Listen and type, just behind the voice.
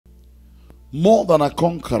more than a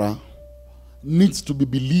conqueror needs to be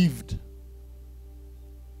believed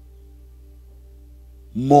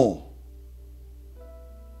more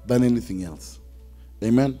than anything else.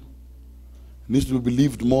 Amen? Needs to be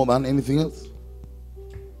believed more than anything else.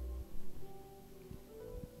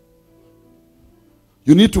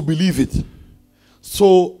 You need to believe it.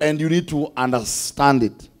 So, and you need to understand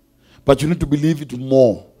it. But you need to believe it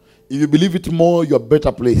more. If you believe it more, you're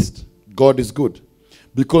better placed. God is good.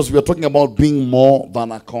 Because we are talking about being more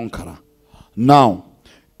than a conqueror. Now,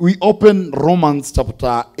 we open Romans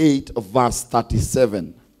chapter 8, verse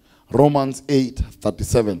 37. Romans 8,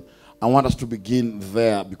 37. I want us to begin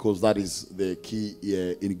there because that is the key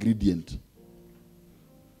ingredient.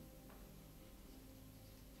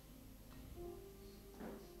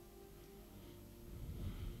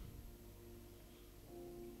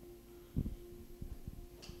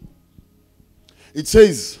 It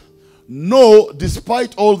says, no,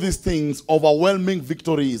 despite all these things, overwhelming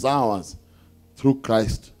victory is ours through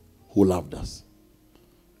Christ who loved us.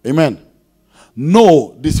 Amen.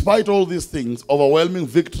 No, despite all these things, overwhelming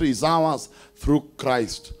victory is ours through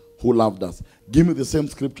Christ who loved us. Give me the same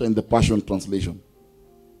scripture in the Passion Translation.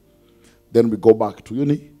 Then we go back to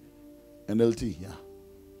Uni, NLT. Yeah.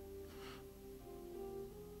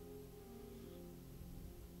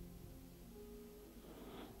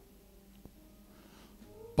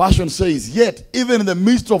 Passion says, yet, even in the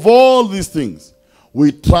midst of all these things,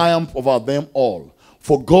 we triumph over them all.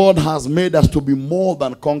 For God has made us to be more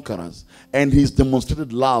than conquerors, and his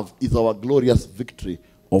demonstrated love is our glorious victory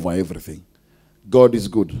over everything. God is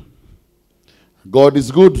good. God is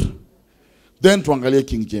good. Then tuangalie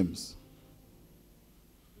King James.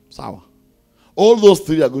 Sawa. All those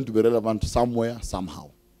three are going to be relevant somewhere, somehow.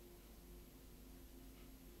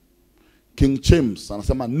 King James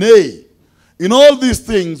anasema, nay, in all these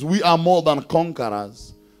things we are more than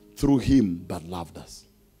conquerors through him that loved us.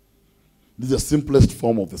 This is the simplest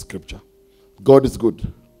form of the scripture. God is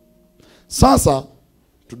good. Sasa,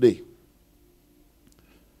 today,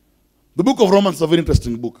 the book of Romans is a very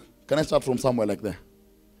interesting book. Can I start from somewhere like there?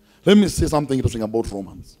 Let me say something interesting about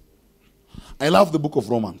Romans. I love the book of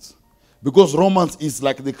Romans because Romans is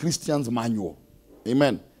like the Christian's manual.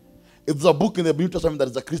 Amen. If there's a book in the New Testament that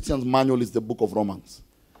is a Christian's manual, it's the book of Romans.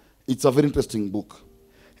 It's a very interesting book.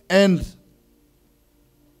 And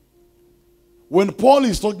when Paul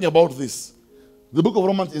is talking about this, the book of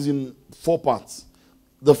Romans is in 4 parts.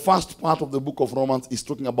 The first part of the book of Romans is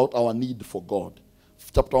talking about our need for God.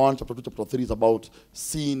 Chapter 1, chapter 2, chapter 3 is about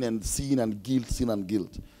sin and guilt, sin and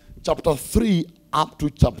guilt. Chapter 3 up to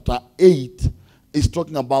chapter 8 is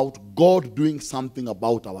talking about God doing something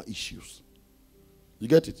about our issues. You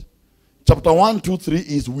get it? Chapter 1, 2, 3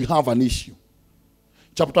 is we have an issue.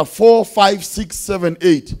 Chapter 4, 5, 6, 7,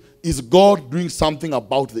 8 is God doing something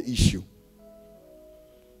about the issue.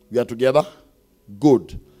 We are together?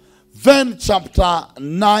 Good. Then chapter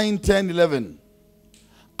 9, 10, 11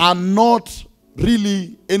 are not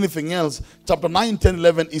really anything else. Chapter 9, 10,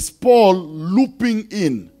 11 is Paul looping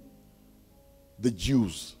in the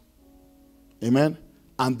Jews. Amen?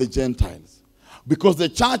 And the Gentiles. Because the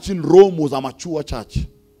church in Rome was a mature church.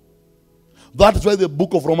 That is why the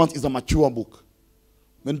book of Romans is a mature book.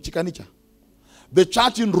 The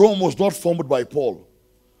church in Rome was not formed by Paul.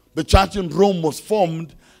 The church in Rome was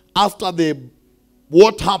formed after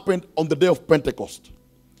what happened on the day of Pentecost.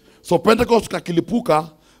 So Pentecost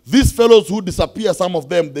kakilipuka, these fellows who disappear, some of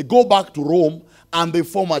them, they go back to Rome and they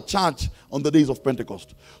form a church on the days of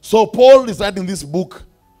Pentecost. So Paul is writing this book,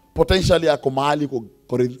 potentially a Komali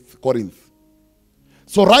Corinth.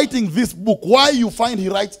 So writing this book, why you find he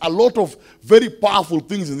writes a lot of very powerful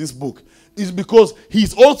things in this book, is because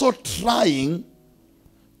he's also trying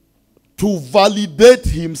to validate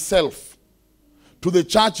himself to the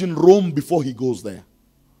church in Rome before he goes there.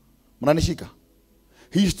 Mnanishika.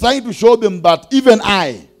 He's trying to show them that even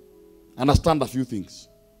I understand a few things.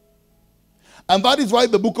 And that is why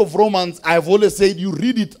the book of Romans, I've always said, you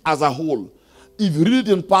read it as a whole. If you read it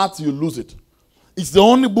in parts, you lose it. It's the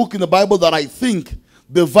only book in the Bible that I think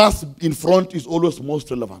the verse in front is always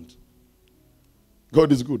most relevant.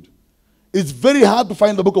 God is good. It's very hard to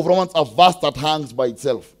find the book of Romans a verse that hangs by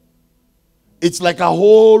itself. It's like a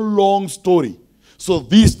whole long story. So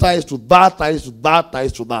this ties to that, ties to that,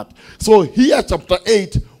 ties to that. So here, chapter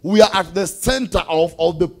 8, we are at the center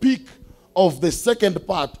of the peak of the second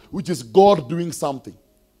part, which is God doing something.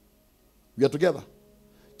 We are together.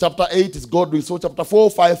 Chapter 8 is God doing. So chapter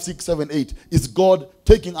 4, 5, 6, 7, 8 is God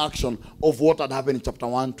taking action of what had happened in chapter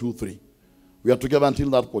 1, 2, 3. We are together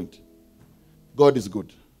until that point. God is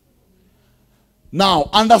good. Now,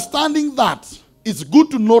 understanding that, it's good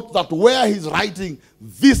to note that where he's writing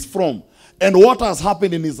this from and what has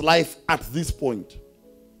happened in his life at this point.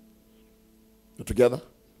 You together?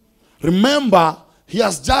 Remember, he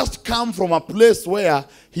has just come from a place where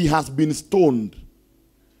he has been stoned.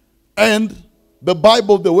 And the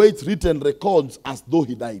Bible, the way it's written, records as though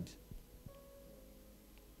he died.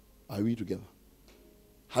 Are we together?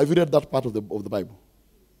 Have you read that part of the Bible?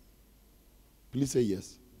 Please say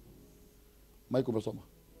yes. Michael Besoma.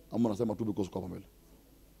 I'm going to say my two because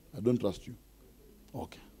I don't trust you.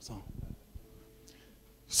 Okay.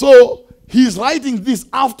 So he's writing this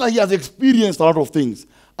after he has experienced a lot of things.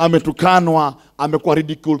 Ametukanwa, amekuwa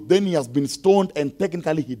ridiculed, then he has been stoned, and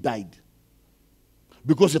technically he died.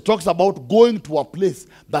 Because he talks about going to a place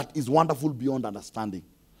that is wonderful beyond understanding.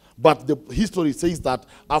 But the history says that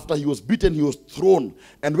after he was beaten, he was thrown,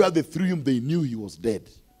 and where they threw him, they knew he was dead.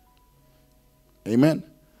 Amen.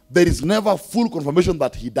 There is never full confirmation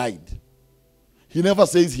that he died. He never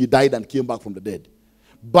says he died and came back from the dead.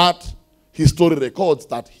 But his story records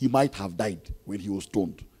that he might have died when he was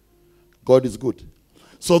stoned. God is good.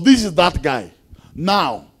 So this is that guy.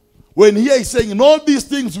 Now, when here he's saying, in all these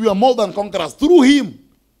things we are more than conquerors through him,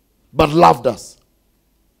 but loved us.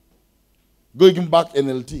 Going back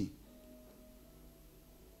NLT.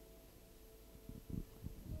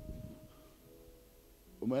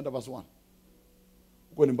 Umeenda verse 1.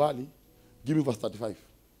 Uko ni mbali, give me verse 35.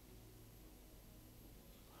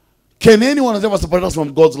 Can anyone ever separate us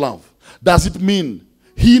from God's love? Does it mean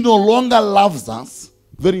he no longer loves us?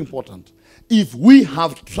 Very important. If we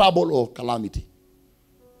have trouble or calamity.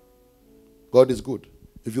 God is good.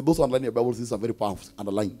 If you those underline your Bibles, these are very powerful.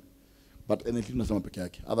 Underline. But anything nasema peke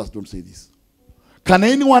yake. Others don't say this. Can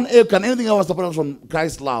anything ever separate us from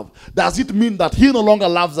Christ's love? Does it mean that he no longer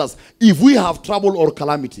loves us if we have trouble or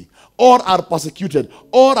calamity, or are persecuted,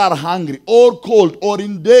 or are hungry, or cold, or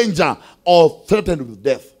in danger, or threatened with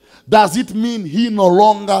death? Does it mean he no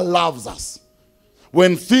longer loves us?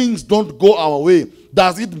 When things don't go our way,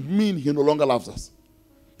 does it mean he no longer loves us?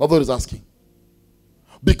 That's what he's asking.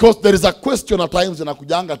 Because there is a question at times in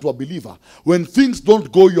akujanga to a believer. When things don't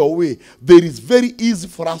go your way, there is very easy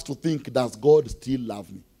for us to think, does God still love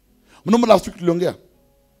me? Remember last week tuliongea?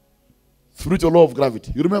 Spiritual law of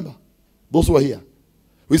gravity. You remember? Those who are here.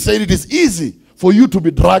 We said it is easy for you to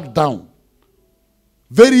be dragged down.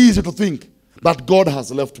 Very easy to think that God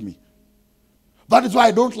has left me. That is why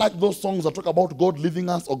I don't like those songs that talk about God leaving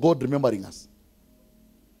us or God remembering us.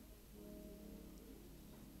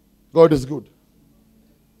 God is good.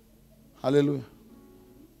 Hallelujah.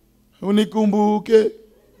 Unikumbuke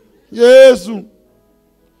Yesu.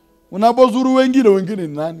 Unapozuru wengine ni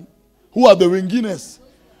nani? Who are the wengines?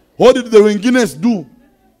 What did the wengines do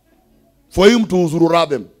for him to uzurura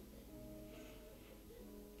them?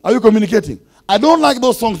 Are you communicating? I don't like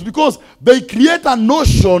those songs because they create a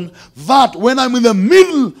notion that when I'm in the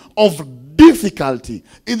middle of difficulty,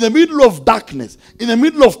 in the middle of darkness, in the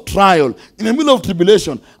middle of trial, in the middle of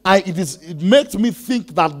tribulation, it makes me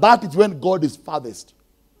think that that is when God is farthest.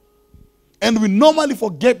 And we normally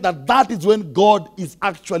forget that that is when God is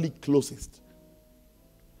actually closest.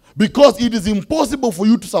 Because it is impossible for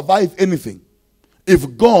you to survive anything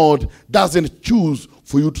if God doesn't choose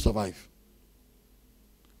for you to survive.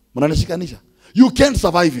 Mnanishikanisha? You can't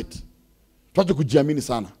survive it. Tuache kujiamini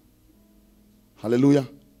sana. Hallelujah.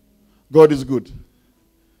 God is good.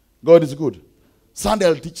 God is good. Sunday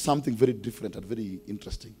I'll teach something very different and very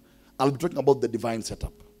interesting. I'll be talking about the divine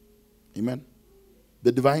setup. Amen.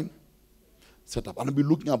 The divine setup. And I'll be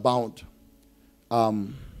looking about how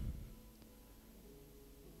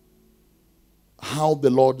the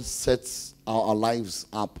Lord sets our lives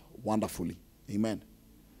up wonderfully. Amen.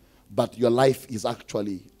 But your life is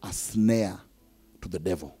actually a snare to the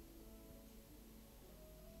devil.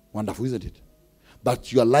 Wonderful, isn't it?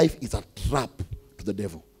 That your life is a trap to the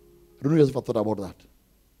devil. I don't know if you've ever thought about that.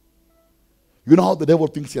 You know how the devil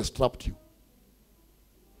thinks he has trapped you.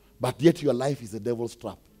 But yet your life is the devil's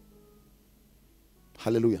trap.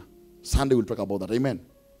 Hallelujah. Sunday we'll talk about that. Amen.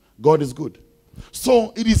 God is good.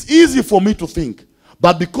 So it is easy for me to think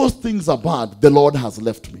that because things are bad, the Lord has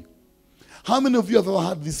left me. How many of you have ever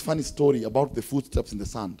heard this funny story about the footsteps in the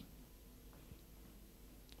sand?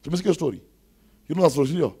 Let me a story. You know that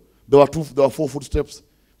story? There were 4 footsteps.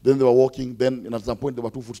 Then they were walking. Then at some point there were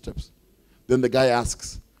 2 footsteps. Then the guy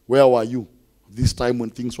asks, where were you this time when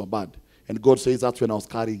things were bad? And God says, that's when I was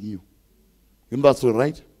carrying you. You know that story,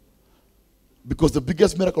 right? Because the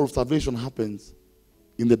biggest miracle of salvation happens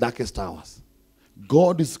in the darkest hours.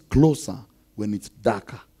 God is closer when it's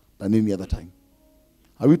darker than any other time.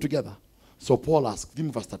 Are we together? So Paul asks, give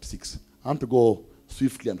me verse 36. I want to go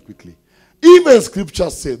swiftly and quickly. Even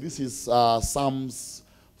scriptures say, this is Psalms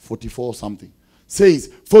 44 something,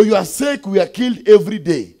 says, for your sake we are killed every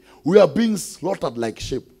day. We are being slaughtered like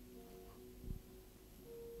sheep.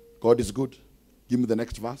 God is good. Give me the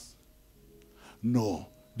next verse. No,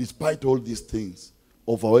 despite all these things,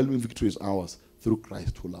 overwhelming victory is ours through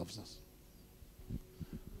Christ who loves us.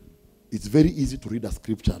 It's very easy to read a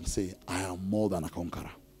scripture and say, I am more than a conqueror.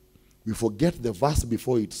 We forget the verse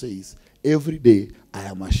before it says, every day I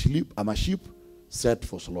am a sheep set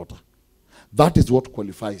for slaughter. That is what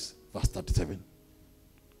qualifies verse 37.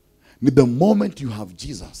 The moment you have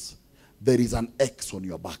Jesus, there is an X on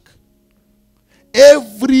your back.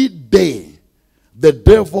 Every day, the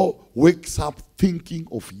devil wakes up thinking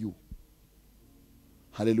of you.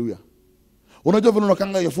 Hallelujah.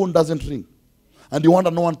 Your phone doesn't ring. And you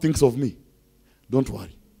wonder no one thinks of me. Don't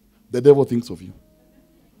worry. The devil thinks of you.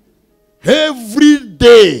 Every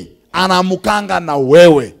day, anamukanga na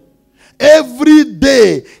wewe. Every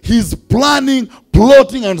day, he's planning,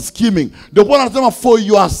 plotting, and scheming. The one anasema, for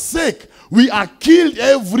your sake, we are killed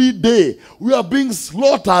every day. We are being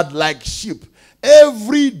slaughtered like sheep.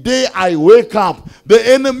 Every day I wake up,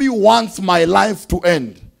 the enemy wants my life to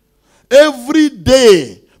end. Every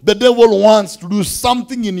day, the devil wants to do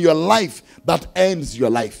something in your life that ends your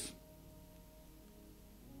life.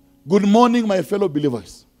 Good morning, my fellow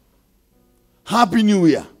believers. Happy New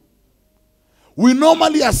Year. We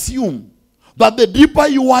normally assume that the deeper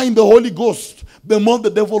you are in the Holy Ghost, the more the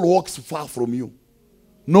devil walks far from you.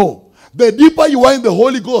 No. The deeper you are in the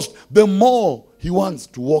Holy Ghost, the more he wants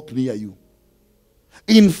to walk near you.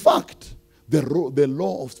 In fact, the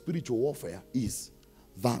law of spiritual warfare is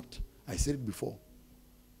that, I said it before,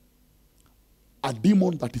 a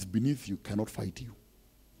demon that is beneath you cannot fight you.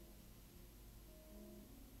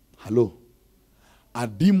 Hello? A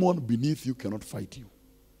demon beneath you cannot fight you.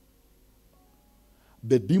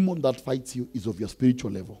 The demon that fights you is of your spiritual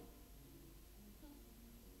level.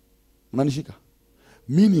 Manishika.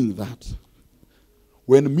 Meaning that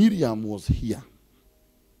when Miriam was here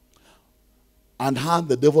and her and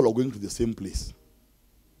the devil are going to the same place,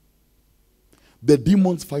 the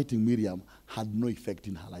demons fighting Miriam had no effect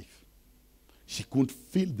in her life. She couldn't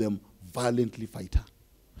feel them violently fight her.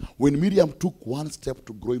 When Miriam took one step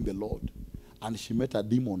to grow in the Lord, and she met a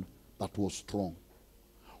demon that was strong.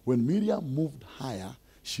 When Miriam moved higher,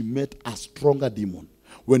 she met a stronger demon.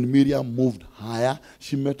 When Miriam moved higher,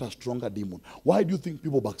 she met a stronger demon. Why do you think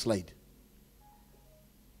people backslide?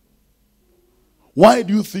 Why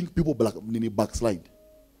do you think people backslide?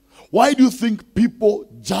 Why do you think people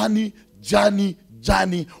journey,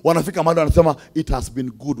 wanafika mahali wanasema it has been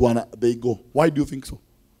good, they go? Why do you think so?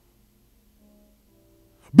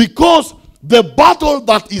 Because the battle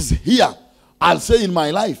that is here, I'll say in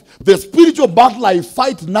my life, the spiritual battle I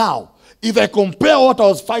fight now, if I compare what I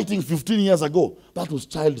was fighting 15 years ago, that was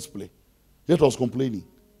child's play. Yet I was complaining.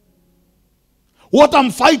 What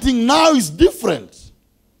I'm fighting now is different.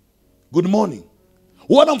 Good morning.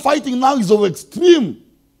 What I'm fighting now is of extreme.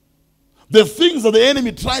 The things that the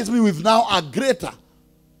enemy tries me with now are greater.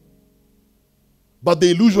 But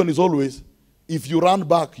the illusion is always, if you run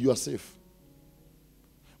back, you are safe.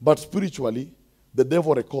 But spiritually, the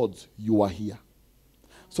devil records you are here.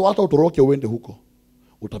 So hata utoroke uende huko,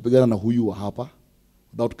 utapigana na huyu wa hapa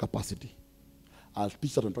without capacity. I'll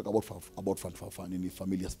teach that and talk about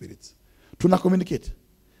familiar spirits. Tuna communicate.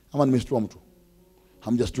 Ama nimeshtua mtu.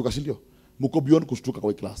 Hamjastuka, si ndio? Muko beyond kustuka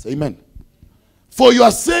kwa class. Amen. For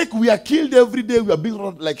your sake, we are killed every day. We are being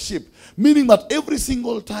run like sheep. Meaning that every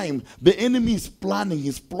single time the enemy is planning,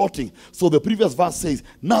 he's plotting. So the previous verse says,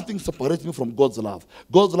 nothing separates me from God's love.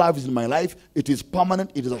 God's love is in my life. It is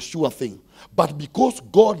permanent. It is a sure thing. But because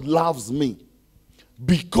God loves me,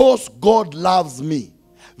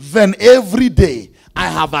 then every day I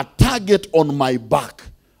have a target on my back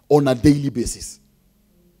on a daily basis.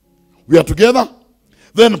 We are together?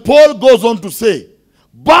 Then Paul goes on to say,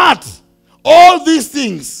 but all these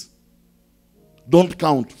things don't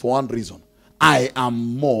count for one reason. I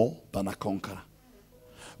am more than a conqueror.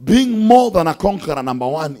 Being more than a conqueror, number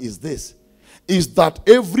one, is this. Is that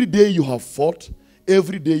every day you have fought,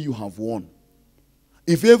 every day you have won.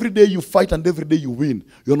 If every day you fight and every day you win,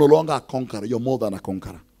 you're no longer a conqueror, you're more than a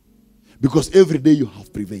conqueror. Because every day you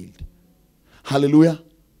have prevailed. Hallelujah.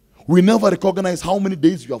 We never recognize how many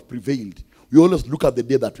days you have prevailed. We always look at the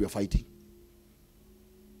day that we are fighting.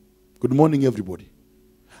 Good morning, everybody.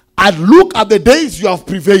 And look at the days you have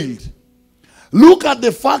prevailed. Look at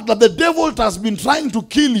the fact that the devil has been trying to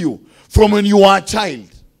kill you from when you were a child.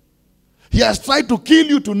 He has tried to kill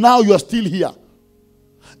you to now you are still here.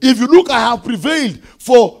 If you look, I have prevailed.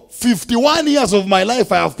 For 51 years of my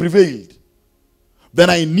life, I have prevailed. then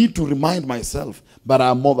I need to remind myself that I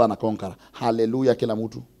am more than a conqueror. Hallelujah, kila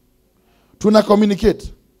mtu. Tuna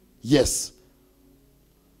communicate. Yes.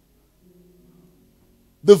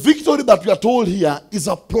 The victory that we are told here is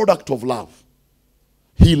a product of love.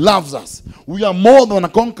 He loves us. We are more than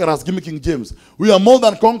conquerors, give me King James. We are more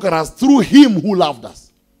than conquerors through him who loved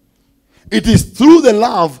us. It is through the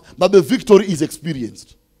love that the victory is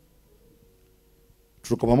experienced.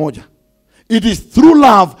 Tuko pamoja. It is through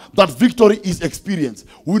love that victory is experienced.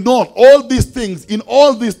 We know all these things, in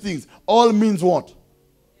all these things, all means what?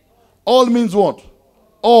 All means what?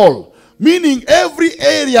 All. Meaning every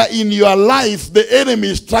area in your life, the enemy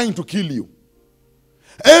is trying to kill you.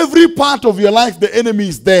 Every part of your life, the enemy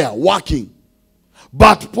is there, working.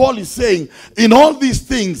 But Paul is saying, in all these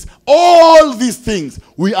things,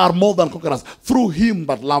 we are more than conquerors through him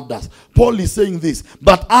that loved us. Paul is saying this,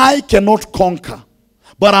 that I cannot conquer,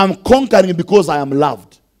 but I'm conquering because I am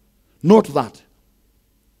loved. Note that.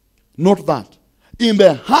 Note that. In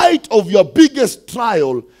the height of your biggest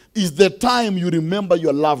trial is the time you remember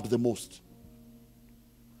you're loved the most.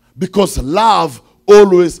 Because love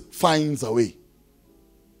always finds a way.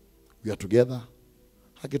 We are together.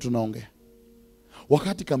 Haki tunaongea.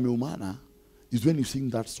 Wakati kameumana is when you sing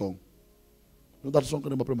that song. You know that song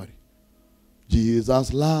in the primary?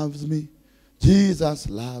 Jesus loves me. Jesus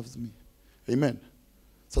loves me. Amen.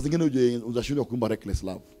 Sasa zingine unashindwa kuimba reckless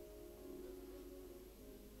love.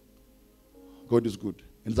 God is good.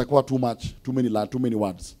 Inaweza too much, too many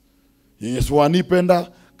words. Yesu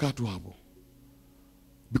wanipenda katu hapo.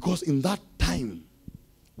 Because in that time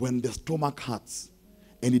when the stomach hurts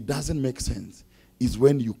and it doesn't make sense is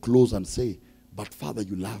when you close and say, but Father,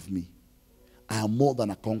 you love me. I am more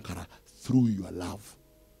than a conqueror through your love.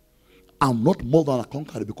 I'm not more than a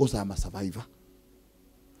conqueror because I am a survivor.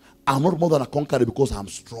 I'm not more than a conqueror because I'm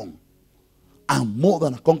strong. I'm more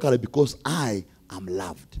than a conqueror because I am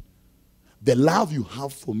loved. The love you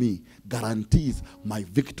have for me guarantees my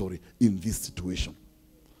victory in this situation.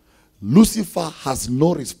 Lucifer has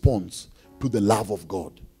no response to the love of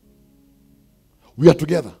God. We are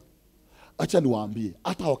together. Acha niwaambie,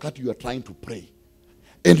 hata wakati you are trying to pray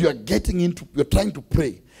and you're trying to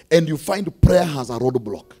pray and you find prayer has a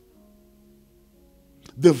roadblock.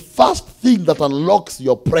 The first thing that unlocks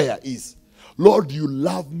your prayer is, Lord, you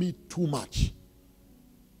love me too much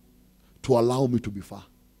to allow me to be far.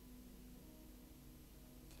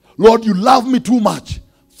 Lord, you love me too much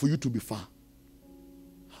for you to be far.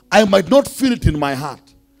 I might not feel it in my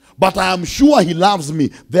heart, but I am sure he loves me,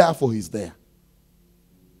 therefore he's there.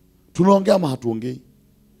 Tunaongea ama hatuongei?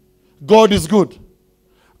 God is good.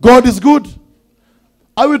 God is good.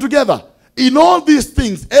 Are we together? In all these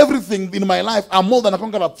things, everything in my life, I'm more than a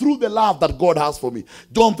conqueror through the love that God has for me.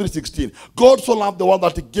 John 3:16. God so loved the world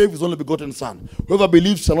that he gave his only begotten son. Whoever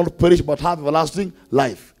believes shall not perish but have everlasting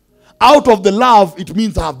life. Out of the love, it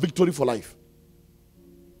means I have victory for life.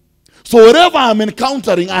 So wherever I'm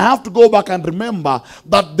encountering, I have to go back and remember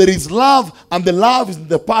that there is love, and the love is in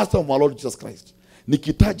the person of our Lord Jesus Christ.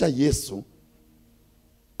 Nikitaja Yesu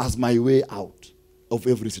as my way out of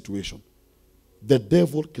every situation. The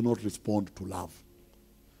devil cannot respond to love.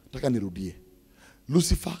 Taka nirudie.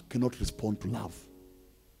 Lucifer cannot respond to love.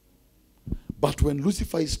 But when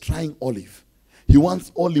Lucifer is trying Olive, he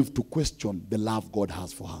wants Olive to question the love God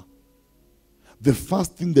has for her. The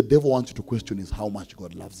first thing the devil wants you to question is how much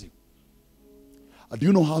God loves you. Do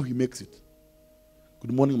you know how he makes it?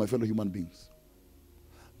 Good morning, my fellow human beings.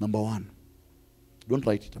 Number one, don't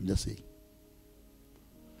write it, I'm just saying.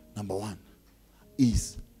 Number one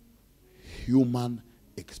is human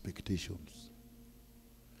expectations.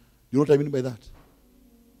 You know what I mean by that?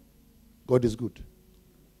 God is good.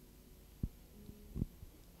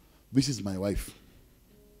 This is my wife.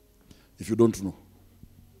 If you don't know,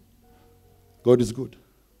 God is good.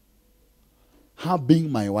 Her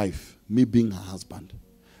being my wife, me being her husband,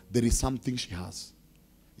 there is something she has.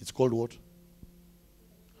 It's called what?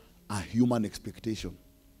 A human expectation.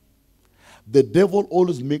 The devil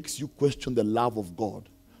always makes you question the love of God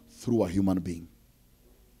through a human being.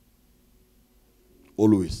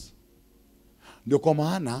 Always. Ndio kwa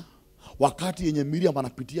maana wakati yenye Miriam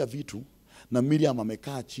anapitia vitu na Miriam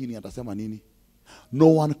amekaa chini atasema nini?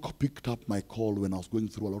 No one picked up my call when I was going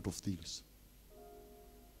through a lot of things.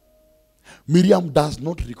 Miriam does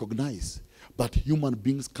not recognize that human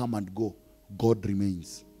beings come and go. God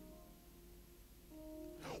remains.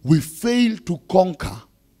 We fail to conquer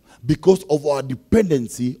because of our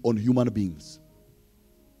dependency on human beings.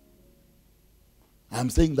 I'm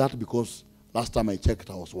saying that because last time I checked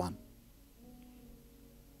I was one.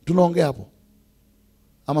 Tunaongea hapo?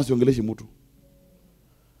 Ama siongeleshi mtu?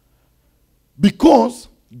 Because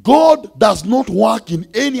God does not work in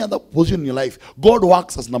any other position in your life. God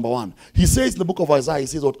works as number one. He says in the book of Isaiah, he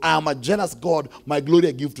says, I am a jealous God, my glory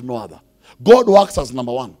I give to no other. God works as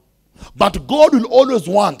number one. But God will always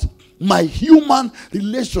want my human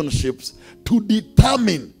relationships to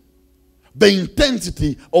determine the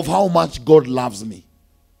intensity of how much God loves me.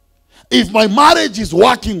 If my marriage is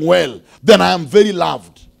working well, then I am very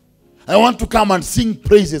loved. I want to come and sing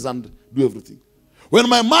praises and do everything. When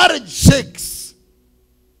my marriage shakes,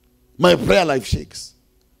 my prayer life shakes.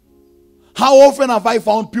 How often have I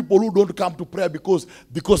found people who don't come to prayer because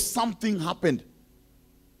something happened?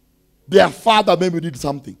 Their father maybe did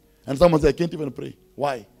something. And someone said, I can't even pray.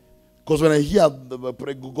 Why? Because when I hear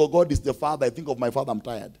God is the Father, I think of my father, I'm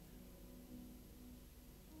tired.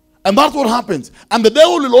 And that's what happens. And the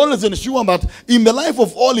devil will always ensure that in the life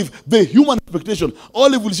of Olive, the human expectation,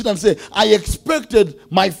 Olive will sit and say, I expected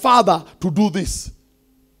my father to do this.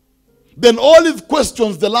 Then Olive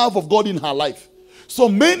questions the love of God in her life. So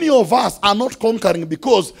many of us are not conquering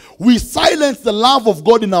because we silence the love of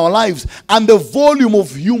God in our lives and the volume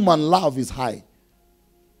of human love is high.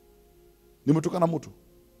 Nimetukana mtu.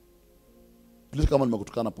 Please kama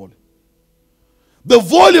nimekutukana pole. The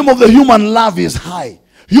volume of the human love is high.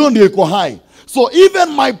 Hiyo ndio iko high. So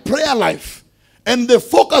even my prayer life and the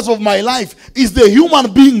focus of my life is the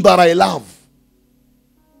human being that I love.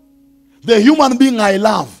 The human being I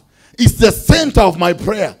love is the center of my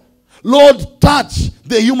prayer. Lord, touch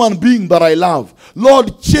the human being that I love.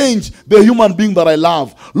 Lord, change the human being that I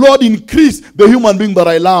love. Lord, increase the human being that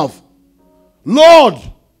I love. Lord,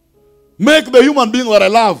 make the human being that I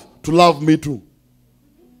love to love me too.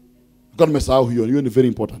 God mesahau hiyo. Hiyo ni very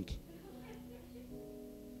important.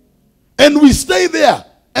 And we stay there.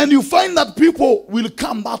 And you find that people will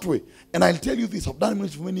come that way. And I'll tell you this. I've done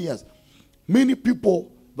ministry for many years. Many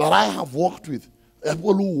people that I have walked with,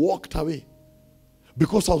 people who walked away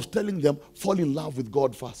because I was telling them, fall in love with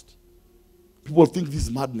God first. People think this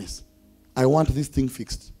is madness. I want this thing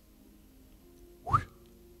fixed.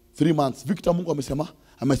 3 months. Victor Mungu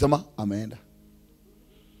amesema, ameenda.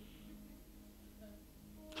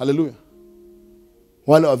 Hallelujah.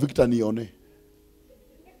 Wale wa Victor nione.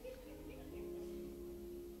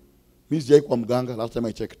 Mimi sijai kwa mganga, last time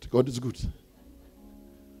I checked. God is good.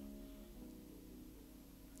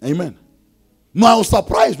 Amen. No, I was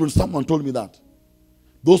surprised when someone told me that.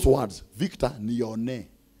 Those words, Victor nione.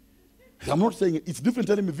 I'm not saying it. It's different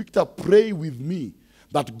telling me, Victor, pray with me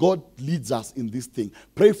that God leads us in this thing.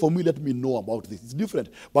 Pray for me, let me know about this. It's different.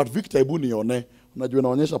 But Victor, ebu nione. Unajua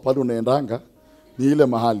naonyesha pale unaendanga ni ile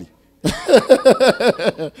mahali.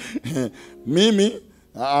 Mimi,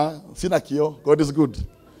 sina kio. God is good.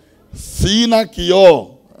 Sina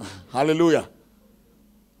kio. Hallelujah.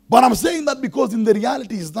 But I'm saying that because in the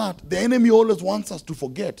reality is that the enemy always wants us to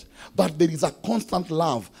forget that there is a constant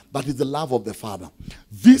love that is the love of the Father.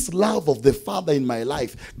 This love of the Father in my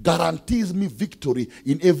life guarantees me victory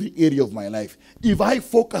in every area of my life. If I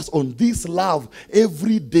focus on this love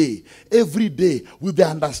every day with the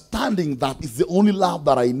understanding that it's the only love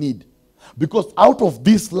that I need. Because out of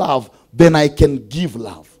this love, then I can give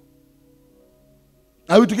love.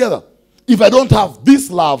 Are we together? If I don't have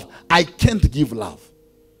this love, I can't give love.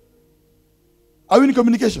 Are we in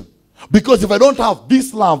communication? Because if I don't have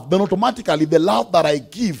this love, then automatically the love that I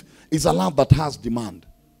give is a love that has demand.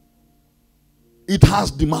 It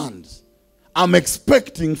has demands. I'm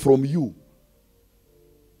expecting from you.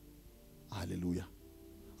 Hallelujah.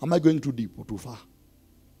 Am I going too deep or too far?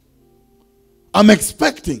 I'm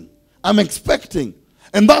expecting.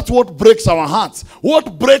 And that's what breaks our hearts.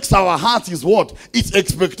 What breaks our hearts is what? It's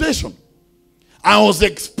expectation. I was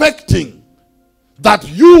expecting that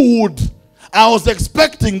you would. I was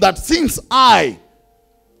expecting that since I,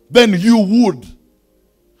 then you would.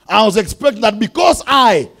 I was expecting that because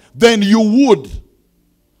I, then you would.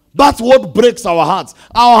 That's what breaks our hearts.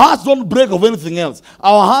 Our hearts don't break of anything else.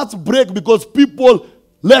 Our hearts break because people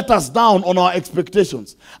let us down on our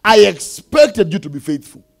expectations. I expected you to be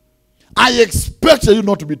faithful. I expected you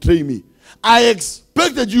not to betray me. I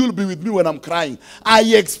expected you will be with me when I'm crying. I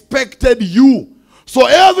expected you. So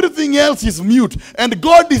everything else is mute. And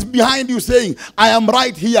God is behind you saying, I am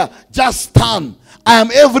right here. Just stand. I am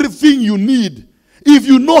everything you need. If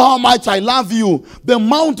you know how much I love you, the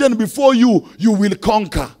mountain before you, you will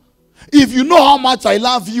conquer. If you know how much I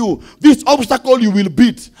love you, this obstacle you will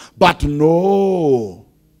beat. But no.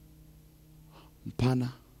 Mpana.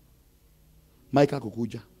 Maika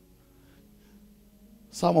kukuja.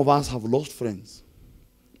 Some of us have lost friends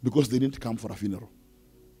because they didn't come for a funeral.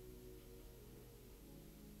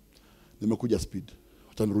 Nimekuja speed.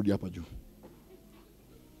 Wacha nirudi hapa juu.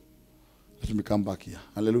 Let me come back here.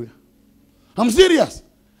 Hallelujah. I'm serious.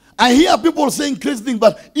 I hear people saying crazy things,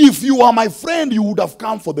 but if you are my friend, you would have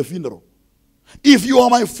come for the funeral. If you are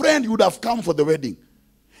my friend, you would have come for the wedding.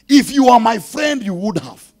 If you are my friend, you would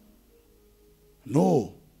have.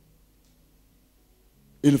 No.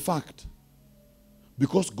 In fact,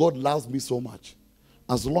 because God loves me so much,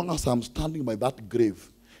 as long as I'm standing by that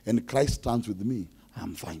grave and Christ stands with me,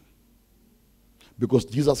 I'm fine. Because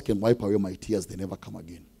Jesus can wipe away my tears, they never come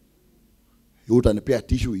again. You would pay a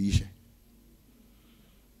tissue.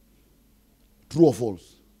 True or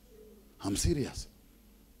false? I'm serious.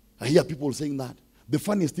 I hear people saying that. The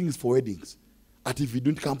funniest thing is for weddings. That if you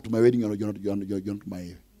don't come to my wedding, you're not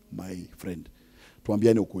my friend.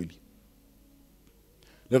 Tuambiane ukweli.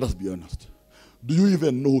 Let us be honest. Do you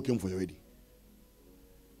even know who came for your wedding?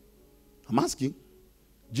 I'm asking.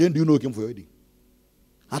 Jane, do you know who came for your wedding?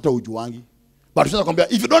 Hata ujuangi. But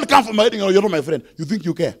if you don't come for my wedding, you're not my friend. You think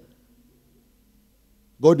you care?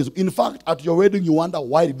 God is. In fact, at your wedding, you wonder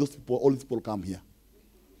why did all these people come here?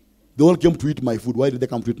 They all came to eat my food. Why did they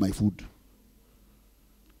come to eat my food?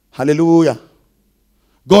 Hallelujah.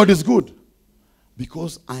 God is good.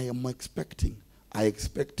 Because I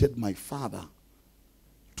expected my father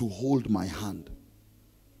to hold my hand.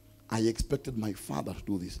 I expected my father to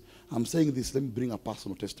do this. I'm saying this, let me bring a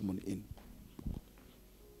personal testimony in.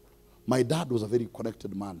 My dad was a very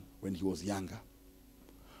connected man when he was younger.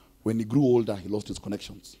 When he grew older, he lost his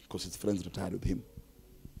connections because his friends retired with him.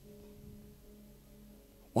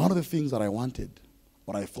 One of the things that I wanted,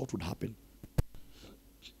 or I thought would happen,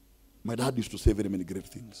 my dad used to say very many great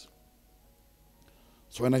things.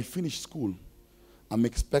 So when I finish school, I'm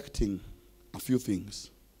expecting a few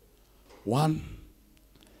things. One,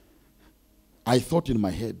 I thought in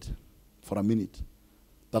my head for a minute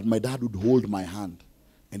that my dad would hold my hand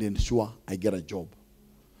and ensure I get a job.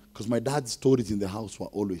 Because my dad's stories in the house were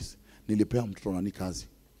always, nilipea mtoto nani kazi.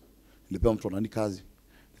 Nilipea mtoto nani kazi.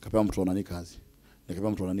 Nikapea mtoto nani kazi.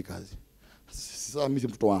 Nikapea mtoto nani kazi. Sasa mimi si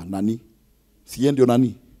mtoto wa nani. Si ndio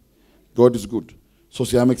nani. God is good. So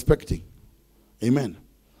see, I'm expecting. Amen.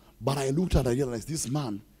 But I looked and I realized this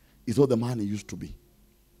man is not the man he used to be.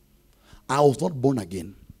 I was not born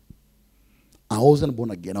again. I wasn't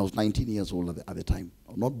born again. I was 19 years old at the time.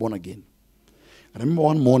 I was not born again. I remember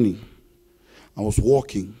one morning, I was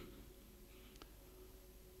walking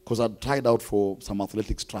because I'd tried out for some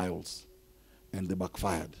athletics trials and they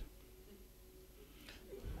backfired.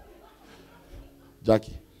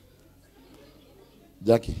 Jackie,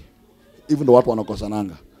 even the watu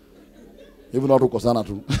wanakosananga. Even though kosana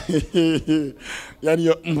tu.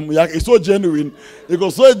 Yani it's so genuine. It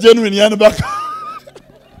was so genuine yani back.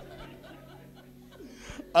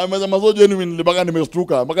 I'm so genuine baka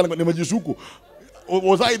nimestuka, baka nimejishuku.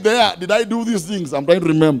 Was I there? Did I do these things? I'm trying to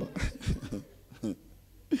remember.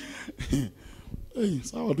 Hey,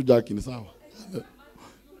 sawa tu Jackie, ni sawa.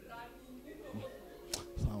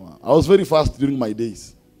 Sawa. I was very fast during my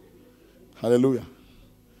days. Hallelujah.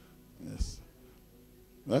 Yes.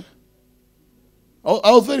 Eh?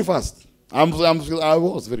 I was very fast. I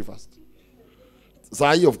was very fast.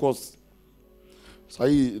 Sahi, of course.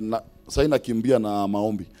 Sahi nakimbia na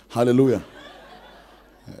maombi. Hallelujah.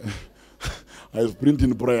 I was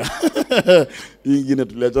printing prayer. Ingine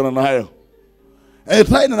tuliachana nayo. I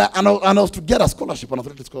tried and I was to get a scholarship, an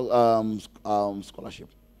athletic scholarship.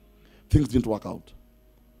 Things didn't work out.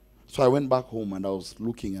 So I went back home and I was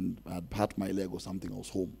looking and I had hurt my leg or something. I was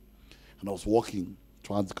home. And I was walking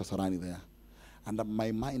towards Kasarani there. And in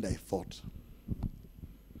my mind I thought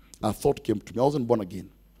came to me. I wasn't born again.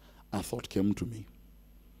 A thought came to me.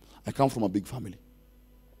 I come from a big family.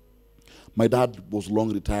 My dad was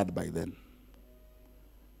long retired by then.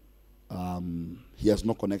 He has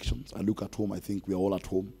no connections. I look at home, I think we are all at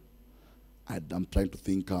home. I'm trying to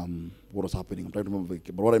think what was happening. I'm trying to remember.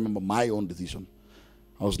 But what I remember, my own decision.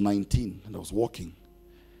 I was 19 and I was walking.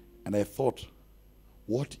 And I thought,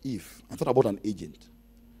 what if? I thought about an agent.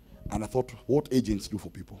 And I thought, what agents do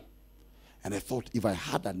for people? And I thought, if I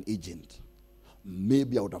had an agent,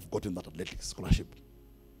 maybe I would have gotten that athletic scholarship.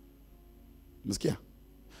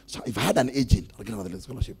 So if I had an agent, I'd get an athletic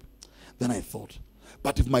scholarship. Then I thought,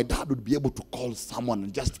 but if my dad would be able to call someone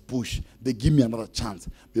and just push, they give me another chance,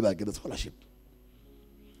 maybe I get a scholarship.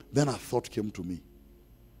 Then a thought came to me.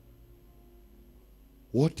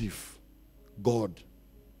 What if, God,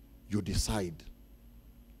 you decide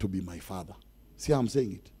to be my father? See how I'm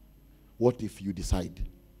saying it? What if you decide?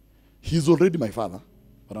 He's already my father,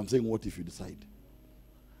 but I'm saying, what if you decide?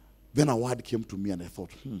 Then a word came to me and I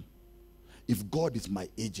thought, if God is my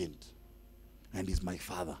agent and is my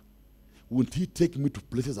father, won't he take me to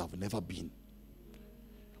places I've never been?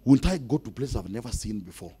 Won't I go to places I've never seen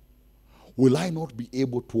before? Will I not be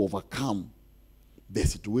able to overcome the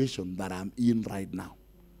situation that I'm in right now.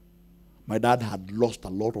 My dad had lost a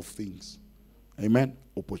lot of things. Amen.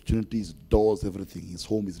 Opportunities, doors, everything. His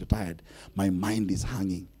home is retired. My mind is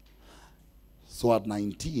hanging. So at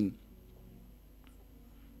 19,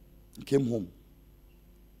 I came home.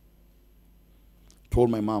 Told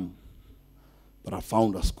my mom that I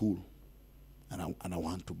found a school and I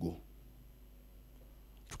want to go.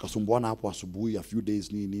 Tukasumbuana hapo asubuhi, a few days,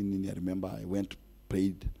 I remember I went,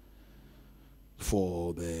 prayed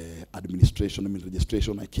for the administration,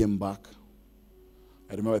 registration. I came back.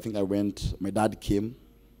 I remember, I think I went, my dad came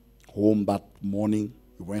home that morning.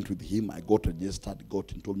 We went with him. I got registered,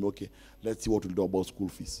 got and told me, okay, let's see what we'll do about school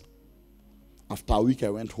fees. After a week, I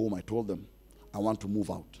went home. I told them, I want to move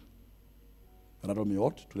out. And I told me,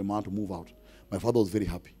 what? To the man to move out. My father was very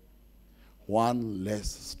happy. One less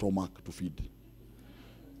stomach to feed.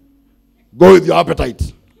 Go with your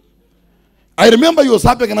appetite. I remember he was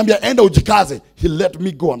happy and he let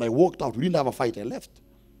me go and I walked out. We didn't have a fight. I left.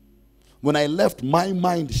 When I left, my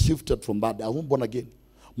mind shifted from that day. I wasn't born again.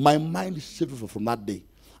 My mind shifted from that day.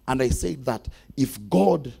 And I said that if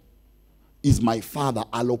God is my father,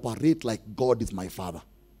 I'll operate like God is my father.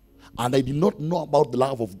 And I did not know about the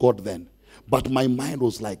love of God then. But my mind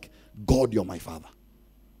was like, God, you're my father.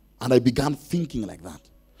 And I began thinking like that.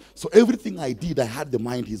 So everything I did, I had the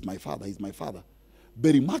mind, he's my father, he's my father.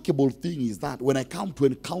 The remarkable thing is that when I come to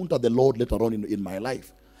encounter the Lord later on in my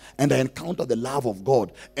life, and I encounter the love of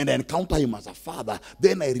God, and I encounter him as a father,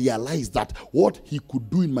 then I realize that what he could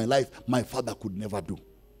do in my life, my father could never do.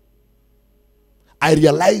 I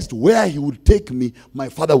realized where he would take me, my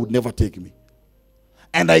father would never take me.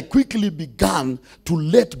 And I quickly began to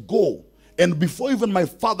let go. And before even my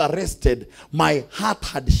father rested, my heart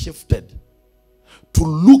had shifted to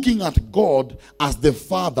looking at God as the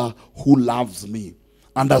Father who loves me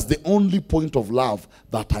and as the only point of love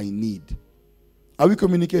that I need. Are we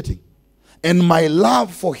communicating? And my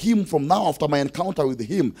love for him from now, after my encounter with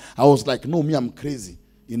him, I was like, no, me, I'm crazy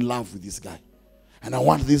in love with this guy. And I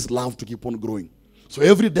want this love to keep on growing. So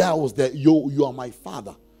every day I was there, you are my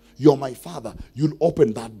father. You're my father. You'll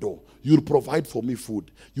open that door. You'll provide for me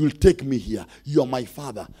food. You'll take me here. You're my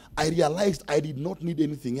father. I realized I did not need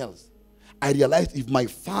anything else. I realized if my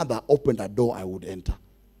father opened a door, I would enter.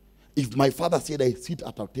 If my father said I sit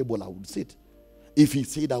at a table, I would sit. If he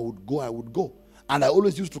said I would go, I would go. And I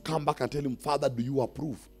always used to come back and tell him, Father, do you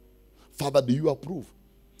approve? Father, do you approve?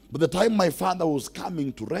 But the time my father was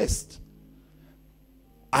coming to rest,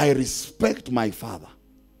 I respect my father.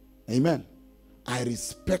 Amen. I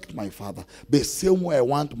respect my father the same way I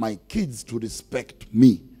want my kids to respect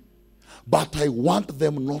me. But I want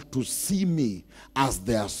them not to see me as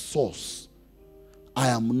their source. I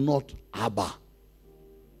am not Abba.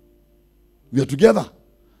 We are together.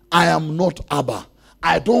 I am not Abba.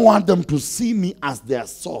 I don't want them to see me as their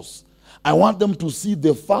source. I want them to see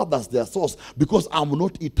the Father as their source because I'm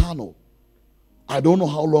not eternal. I don't know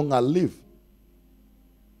how long I'll live.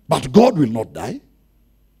 But God will not die.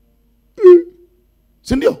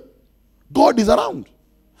 Sindio? God is around.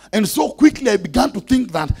 And so quickly I began to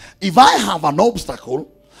think that if I have an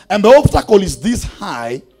obstacle, and the obstacle is this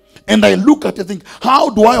high, and I look at it and think, how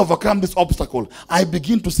do I overcome this obstacle? I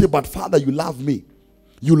begin to say, but Father, you love me.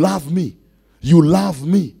 You love me. You love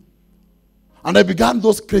me. And I began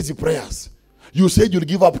those crazy prayers. You said you'll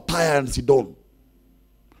give up Tyre and Sidon.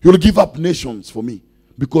 You'll give up nations for me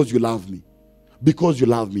because you love me. Because you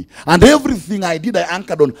love me. And everything I did, I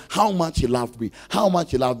anchored on how much he loved me. How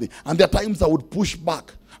much he loved me. And there are times I would push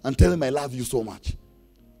back and tell him I love you so much.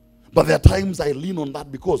 But there are times I lean on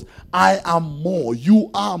that because I am more. You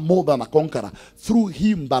are more than a conqueror through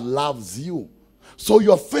him that loves you. So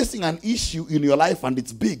you're facing an issue in your life and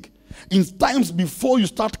it's big. In times before you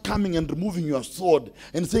start coming and removing your sword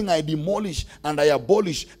and saying I demolish and I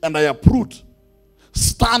abolish and I uproot,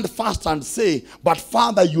 stand fast and say, but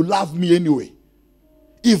Father, you love me anyway.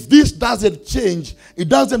 If this doesn't change, it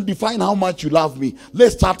doesn't define how much you love me.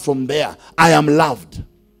 Let's start from there. I am loved.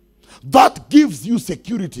 That gives you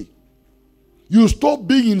security. You stop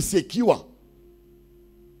being insecure.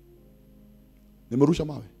 Nimerusha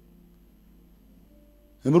mawe.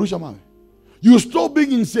 Nimerusha mawe. You stop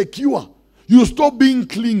being insecure. You stop being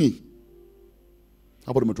clingy.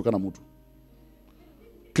 Hapo nimetukana mtu.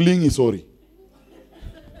 Clingy, sorry.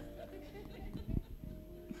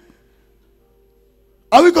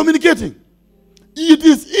 Are we communicating? It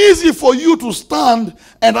is easy for you to stand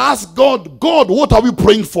and ask God, God, what are we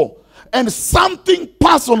praying for? And something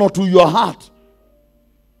personal to your heart.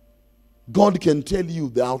 God can tell you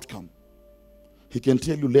the outcome. He can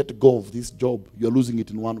tell you, let go of this job. You're losing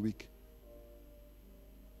it in 1 week.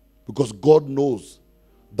 Because God knows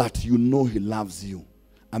that you know he loves you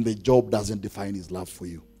and the job doesn't define his love for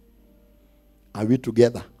you. Are we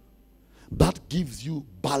together? That gives you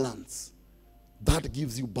balance. That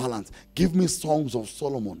gives you balance. Give me Songs of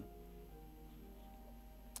Solomon.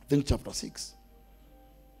 I think chapter 6.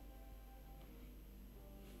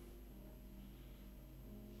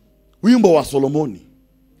 Wimbo wa Solomoni.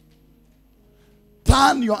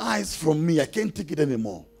 Turn your eyes from me. I can't take it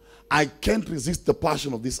anymore. I can't resist the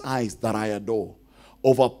passion of these eyes that I adore.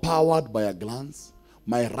 Overpowered by a glance,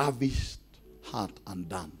 my ravished heart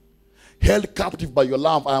undone. Held captive by your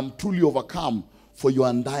love, I am truly overcome. For your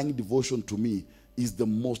undying devotion to me is the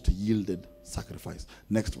most yielded sacrifice.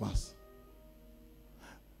 Next verse.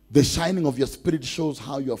 The shining of your spirit shows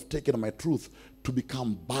how you have taken my truth to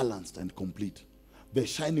become balanced and complete. The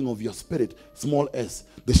shining of your spirit, small s,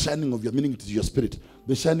 the shining of your, meaning it is your spirit.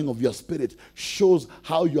 The shining of your spirit shows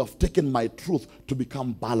how you have taken my truth to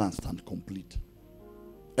become balanced and complete.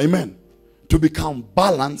 Amen. To become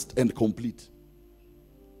balanced and complete.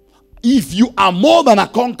 If you are more than a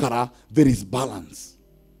conqueror, there is balance.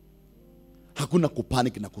 Hakuna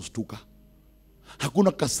kupanic na kustuka.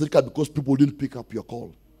 Hakuna kasirika because people didn't pick up your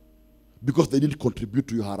call. Because they didn't contribute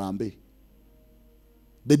to your harambe.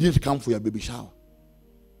 They didn't come for your baby shower.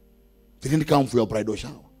 They didn't come for your bridal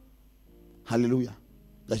shower. Hallelujah.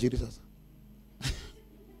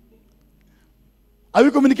 Are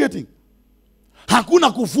we communicating?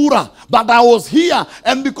 Hakuna kufura, but I was here,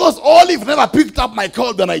 and because Olive never picked up my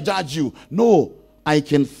call, then I judge you. No, I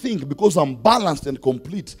can think because I'm balanced and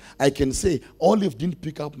complete. I can say Olive didn't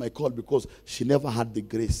pick up my call because she never had the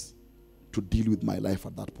grace to deal with my life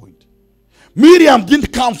at that point. Miriam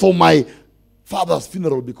didn't come for my father's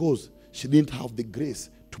funeral because she didn't have the grace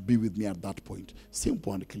to be with me at that point.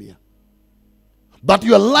 Simple and clear. But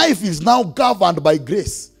your life is now governed by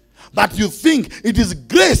grace. That you think it is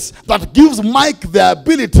grace that gives Mike the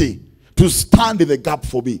ability to stand in the gap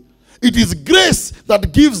for me. It is grace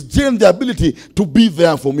that gives Jane the ability to be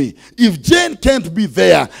there for me. If Jane can't be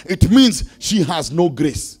there, it means she has no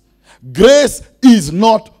grace. Grace is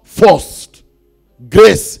not forced.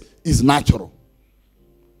 Grace is natural.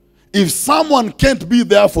 If someone can't be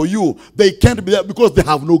there for you, they can't be there because they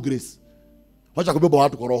have no grace. Wacha kubeba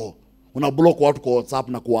watu kwa roho. Una block watu kwa WhatsApp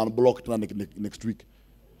na ku unblock tena next week.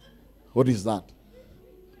 What is that?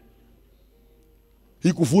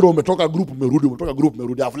 Hii kufura umetoka group umerudi, umetoka group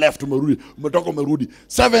umerudi, I've left umerudi, umetoka umerudi.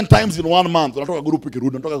 7 times in 1 month, unatoka group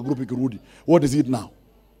ikirudi, unatoka group ikirudi. What is it now?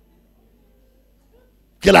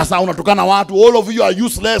 Kila saa unatokana watu, all of you are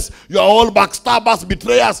useless, you are all backstabbers,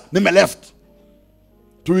 betrayers, nime left.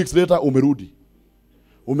 2 weeks later, umerudi.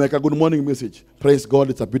 Umeka good morning message. Praise God,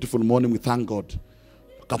 it's a beautiful morning, we thank God.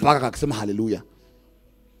 Kapaka kakisema hallelujah.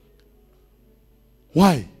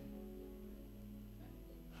 Why?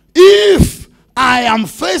 If I am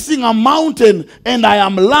facing a mountain and I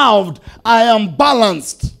am loved, I am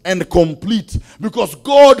balanced and complete because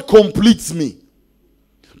God completes me.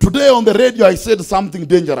 Today on the radio I said something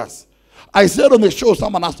dangerous. I said on the show,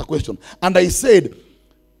 someone asked a question, and I said,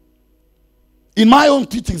 in my own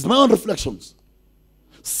teachings, my own reflections,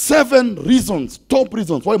 7 reasons, top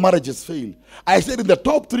reasons why marriages fail. I said in the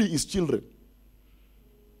top 3 is children.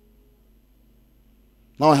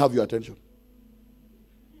 Now I have your attention.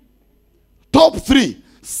 Top 3,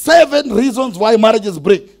 7 reasons why marriages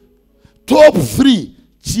break. Top 3,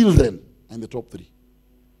 children. And the top 3.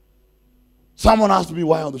 Someone asked me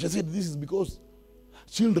why on the show. I said this is because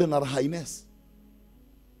children are highness.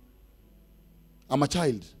 I'm a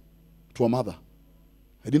child to a mother.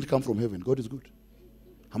 I didn't come from heaven. God is good.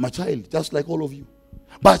 I'm a child, just like all of you.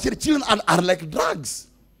 But I said children are like drugs.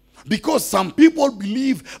 Because some people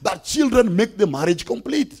believe that children make the marriage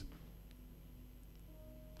complete.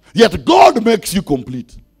 Yet God makes you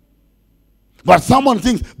complete. But someone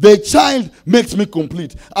thinks the child makes me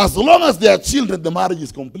complete. As long as they are children, the marriage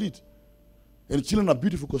is complete. And children are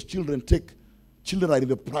beautiful because children are in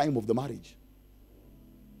the prime of the marriage.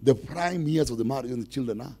 The prime years of the marriage and the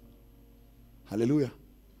children are. Hallelujah.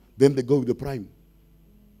 Then they go with the prime.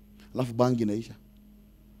 Alafu bangi inaisha.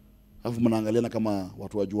 Alafu mnaangaliana kama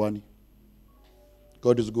watu wajuani.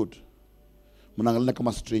 God is good. Mnaangaliana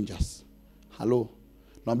kama strangers. Hello.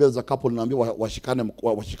 Naambia za couple, naambia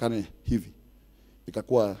washikane hivi.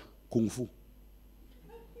 Ikakuwa kung fu.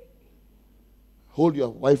 Hold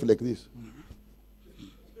your wife like this.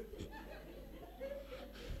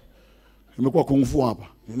 Imekuwa kung fu hapa.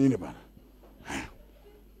 Ni nini bana?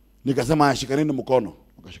 Nikasema ashikaneni mkono.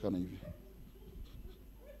 Wakashikana hivi.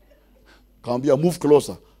 Kaambia move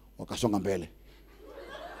closer. Wakasonga mbele.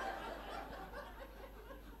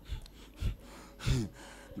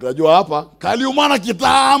 Unajua hapa kaliumana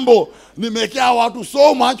kitambo. Nimekea watu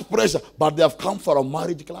so much pressure, but they have come for a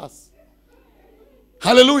marriage class.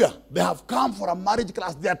 Hallelujah. They have come for a marriage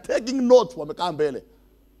class. They are taking notes. Wamekaa mbele.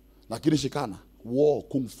 Lakini shikana. War,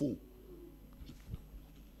 kung fu.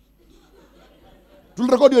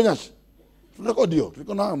 Tulirekodi hiyo nyashi. Tulirekodi hiyo.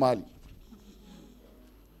 Tuliko nayo mahali.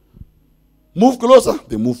 Move closer,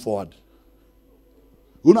 they move forward.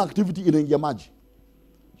 Una activity inaingia maji.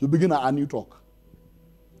 You begin a new talk.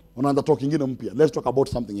 Unaanza talk ingine mpya. Let's talk about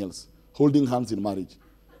something else. Holding hands in marriage.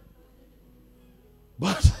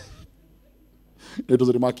 But it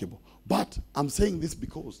was remarkable. But I'm saying this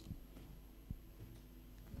because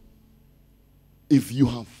if you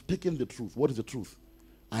have taken the truth, what is the truth?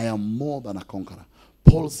 I am more than a conqueror.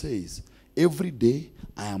 Paul says, every day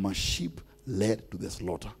I am a sheep led to the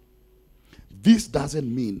slaughter. This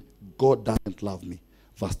doesn't mean God doesn't love me.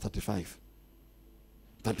 Verse 35.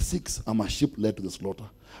 36, I'm a sheep led to the slaughter.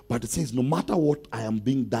 But it says, no matter what I am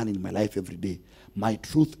being done in my life every day, my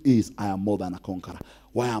truth is I am more than a conqueror.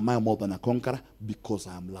 Why am I more than a conqueror? Because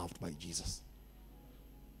I am loved by Jesus.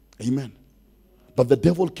 Amen. But the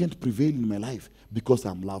devil can't prevail in my life because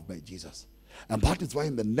I am loved by Jesus. And that is why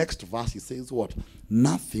in the next verse he says what?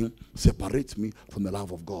 Nothing separates me from the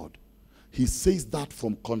love of God. He says that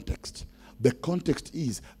from context. The context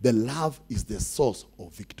is the love is the source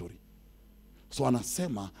of victory. So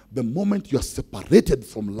anasema, the moment you are separated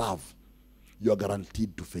from love, you are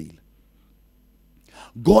guaranteed to fail.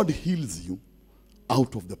 God heals you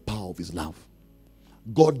out of the power of his love.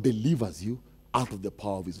 God delivers you out of the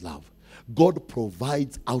power of his love. God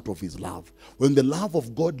provides out of his love. When the love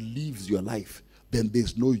of God leaves your life, then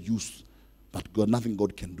there's no use that God, nothing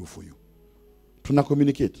God can do for you. Tuna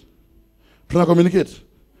communicate. Tuna communicate.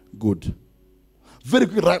 Good. Very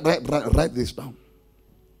quick, write this down.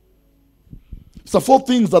 So 4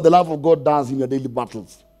 things that the love of God does in your daily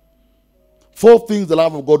battles. 4 things the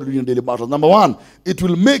love of God will do in your daily battles. Number 1, it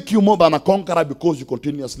will make you more than a conqueror because you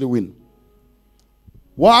continuously win.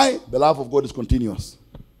 Why? The love of God is continuous.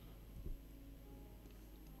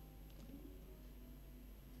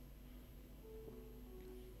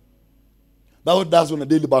 That's what it does in the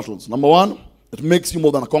daily battles. Number 1, it makes you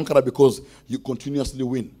more than a conqueror because you continuously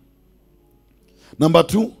win. Number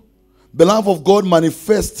 2, the love of God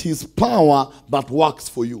manifests his power that works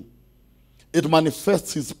for you. It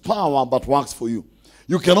manifests his power that works for you.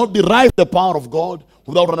 You cannot derive the power of God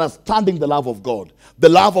without understanding the love of God. The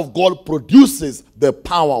love of God produces the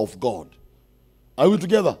power of God. Are we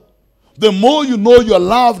together? The more you know you're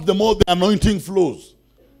loved, the more the anointing flows.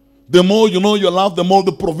 The more you know you're loved, the more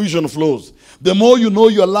the provision flows. The more you know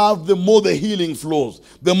you're loved, the more the healing flows.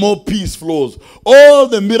 The more peace flows. All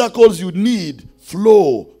the miracles you need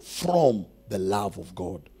flow from the love of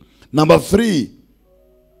God. Number 3,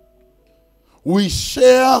 we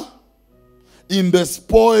share in the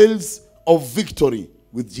spoils of victory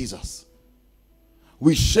with Jesus.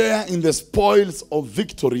 We share in the spoils of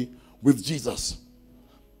victory with Jesus.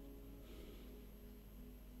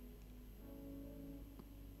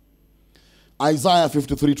 Isaiah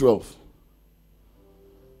 53:12.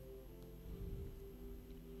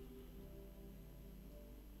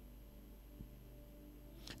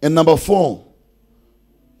 And number 4,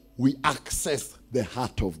 we access the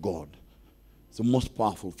heart of God. It's the most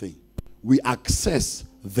powerful thing. We access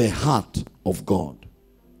the heart of God.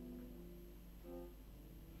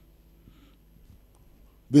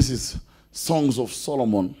 This is Songs of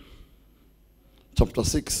Solomon, chapter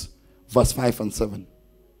 6, verse 5 and 7.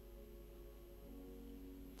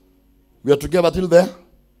 We are together till there?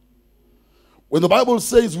 When the Bible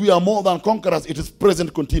says we are more than conquerors, it is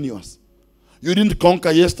present continuous. You didn't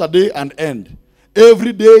conquer yesterday and end.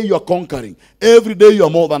 Every day you are conquering. Every day you are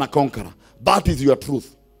more than a conqueror. That is your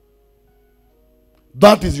truth.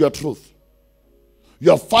 That is your truth.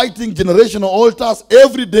 You are fighting generational altars.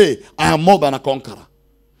 Every day I am more than a conqueror.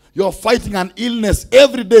 You are fighting an illness.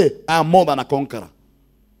 Every day I am more than a conqueror.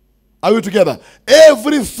 Are we together?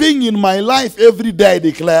 Everything in my life, every day I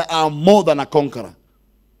declare I am more than a conqueror.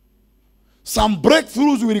 Some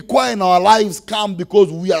breakthroughs we require in our lives come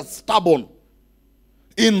because we are stubborn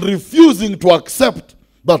in refusing to accept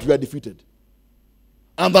that we are defeated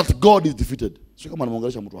and that God is defeated.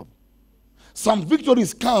 Some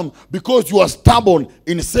victories come because you are stubborn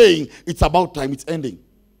in saying it's about time, it's ending.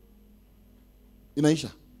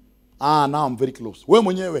 Inaisha. Now I'm very close. We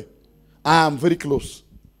mwenyewe, I am very close.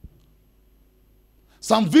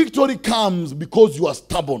 Some victory comes because you are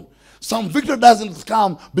stubborn. Some victory doesn't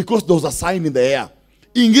come because there was a sign in the air.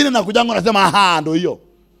 Ingine na kujangu nasema ndo hiyo.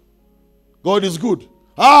 God is good.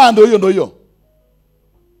 Ndo hiyo.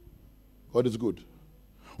 God is good.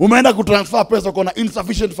 Umeenda kutransfer pesa kwa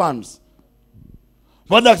insufficient funds.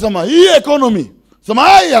 Baada akisema hii economy, sema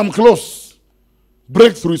I am close.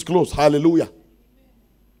 Breakthrough is close. Hallelujah.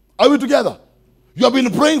 Are we together? You have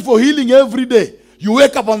been praying for healing every day. You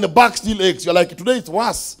wake up and the back still aches. You're like, today it's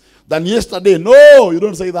worse than yesterday. No, you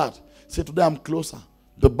don't say that. Say, today I'm closer.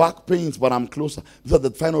 The back pains, but I'm closer. These are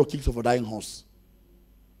the final kicks of a dying horse.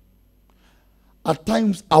 At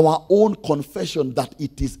times, our own confession that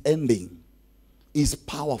it is ending is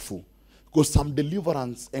powerful. Because some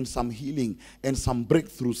deliverance and some healing and some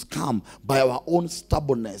breakthroughs come by our own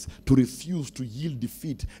stubbornness to refuse to yield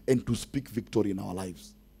defeat and to speak victory in our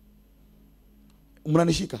lives.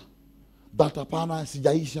 Mnanishika? That hapana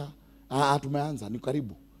sijaisha. Tumeanza ni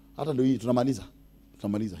karibu. Hata ndio hii tunamaliza.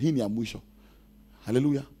 Tunamaliza. Hii ni ya mwisho.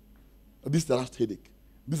 Hallelujah. This is the last headache.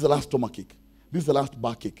 This is the last stomachache. This is the last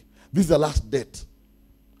backache. This is the last debt.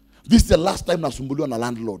 This is the last time nasumbuliwa na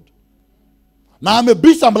landlord. Na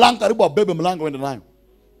amebisha mlango karibu abebe mlango wende nayo.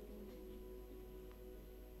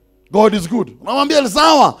 God is good. Namwambia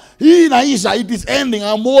sawa. Hii inaisha. It is ending.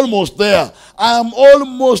 I'm almost there. I am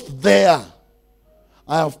almost there.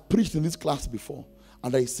 I have preached in this class before.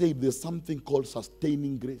 And I said there's something called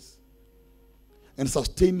sustaining grace. And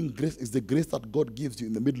sustaining grace is the grace that God gives you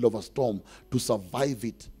in the middle of a storm to survive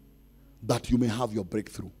it, that you may have your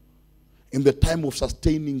breakthrough. In the time of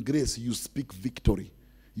sustaining grace, you speak victory.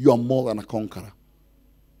 You are more than a conqueror.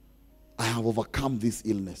 I have overcome this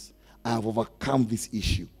illness. I have overcome this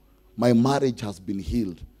issue. My marriage has been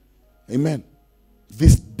healed. Amen.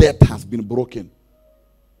 This debt has been broken.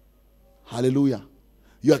 Hallelujah.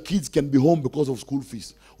 Your kids can be home because of school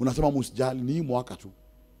fees. Unasema musijali ni mwaka tu.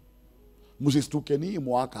 Musistuke ni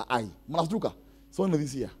mwaka ai. Mnastuka? So in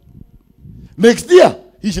this year. Next year,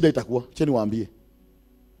 hii shida itakuwa. Cheni waambie.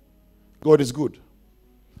 God is good.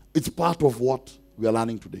 It's part of what we are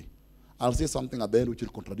learning today. I'll say something at the end which will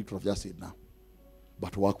contradict what I've just said now.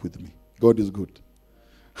 But work with me. God is good.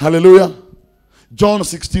 Hallelujah. John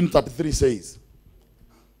 16:33 says,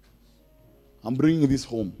 I'm bringing this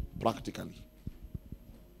home practically.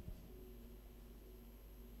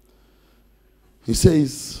 He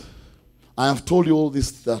says, I have told you all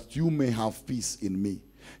this that you may have peace in me.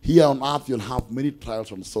 Here on earth you'll have many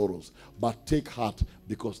trials and sorrows, but take heart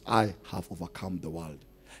because I have overcome the world.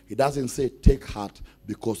 He doesn't say take heart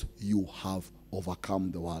because you have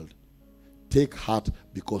overcome the world. Take heart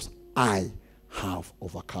because I have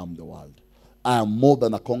overcome the world. I am more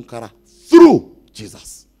than a conqueror through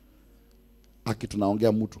Jesus. Aki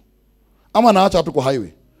tunaongea mtu. Ama naacha tu kwa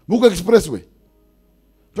highway. Muko expressway.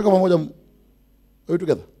 Tuko pamoja. Are we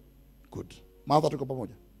together? Good. Martha tuko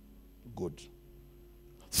pamoja. Good.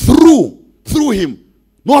 Through him,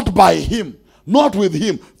 not by him, not with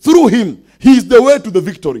him, through him. He is the way to the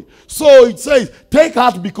victory. So it says, take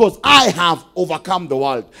heart because I have overcome the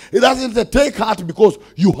world. It doesn't say take heart because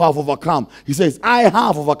you have overcome. He says, I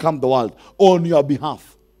have overcome the world on your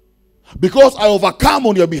behalf. Because I overcome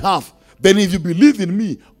on your behalf, then if you believe in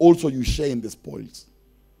me, also you share in the spoils.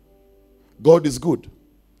 God is good.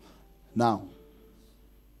 Now,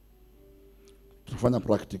 tufanya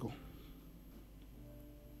practical.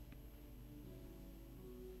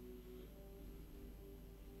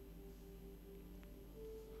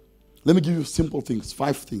 Let me give you simple things,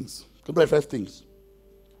 5 things. Can I 5 things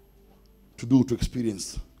to do to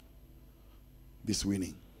experience this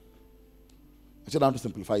winning? I said I want to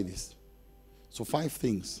simplify this. So 5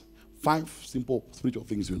 things, 5 simple spiritual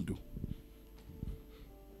things you'll do.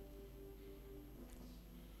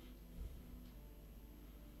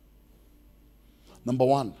 Number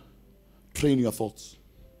 1, train your thoughts.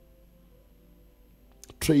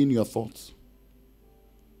 Train your thoughts.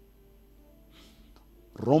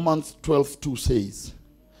 Romans 12:2 says,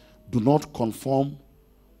 do not conform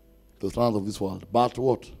to the plans of this world, but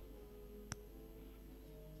what?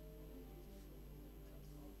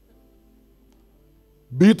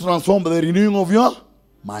 Be transformed by the renewing of your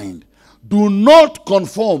mind. Do not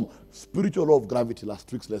conform. Spiritual law of gravity,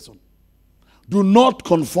 last week's lesson. Do not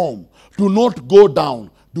conform. Do not go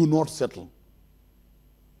down. Do not settle.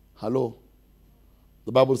 Hello?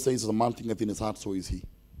 The Bible says, as a man thinketh in his heart, so is he.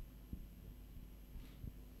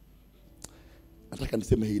 I can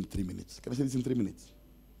say here in 3 minutes. Can I say this in 3 minutes?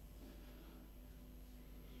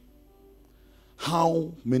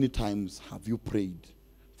 How many times have you prayed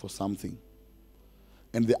for something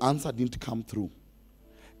and the answer didn't come through,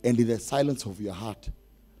 and in the silence of your heart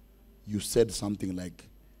you said something like,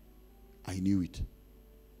 I knew it?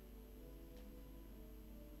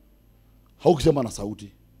 Haukisema na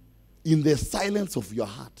sauti. In the silence of your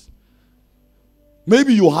heart.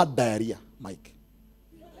 Maybe you had diarrhea, Mike.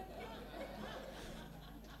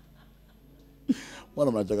 What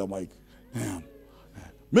am I talking, Mike?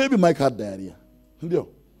 Maybe Mike had diarrhea. Ndio.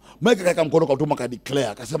 Mike kaka mkono kwa tumbo declare,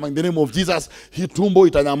 akasema in the name of Jesus, hii tumbo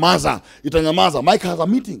itanyamaza, itanyamaza. Mike has a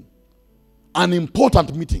meeting. An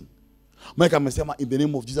important meeting. Mike amesema in the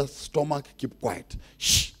name of Jesus, stomach keep quiet.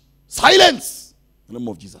 Shh. Silence. In the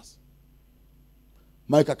name of Jesus.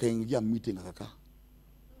 Mike akaingia meeting akakaa.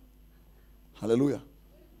 Hallelujah.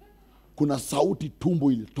 Kuna sauti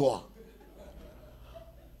tumbo ilitoa.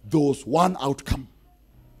 There was one outcome.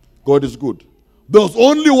 God is good. There was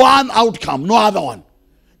only one outcome, no other one.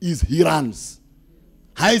 Is he runs.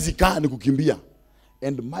 Haizi kaa ni kukimbia.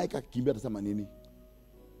 And Mike akikimbia atasema nini?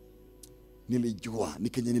 Nilijua, ni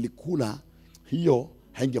kenye nilikula, hiyo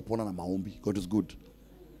haingepona na maombi. God is good.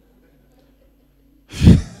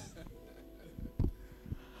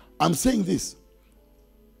 I'm saying this.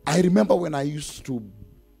 I remember when I used to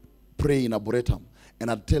pray in Arboretum,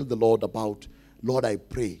 and I'd tell the Lord about, Lord, I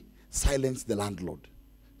pray, silence the landlord,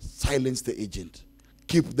 silence the agent,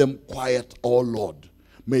 keep them quiet, oh Lord.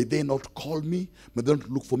 May they not call me, may they not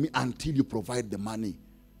look for me until you provide the money.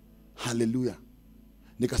 Hallelujah.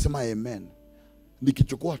 Nikasema amen.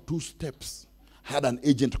 Nikichukua 2 steps, had an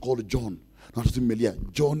agent called John. Not to Melia,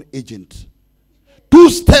 John agent. 2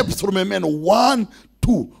 steps from amen. 1,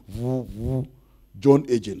 2. John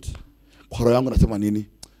agent. Kwa roho yangu nasema nini?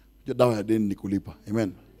 Dawa ya deni nikulipa.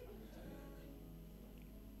 Amen.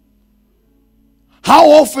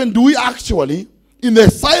 How often do we actually, in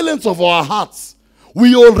the silence of our hearts,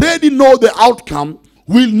 we already know the outcome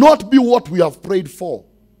will not be what we have prayed for.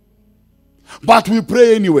 But we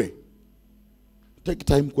pray anyway. Take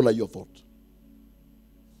time to cool your thought.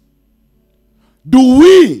 Do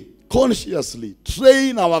we consciously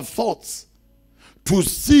train our thoughts to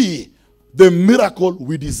see the miracle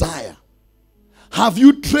we desire? Have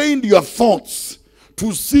you trained your thoughts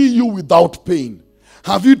to see you without pain?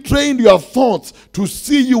 Have you trained your thoughts to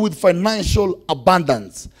see you with financial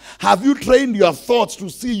abundance? Have you trained your thoughts to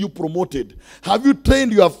see you promoted? Have you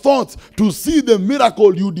trained your thoughts to see the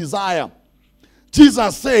miracle you desire?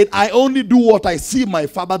 Jesus said, I only do what I see my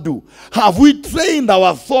Father do. Have we trained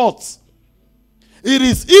our thoughts? It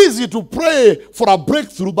is easy to pray for a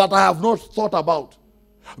breakthrough that I have not thought about.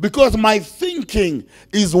 Because my thinking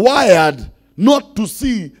is wired not to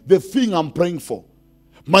see the thing I'm praying for.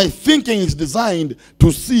 My thinking is designed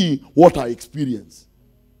to see what I experience.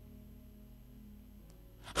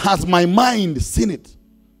 Has my mind seen it?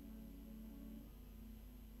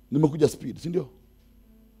 Nimekuja speed, si ndio?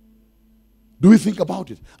 Do we think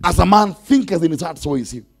about it? As a man thinketh in his heart, so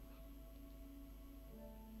is he.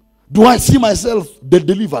 Do I see myself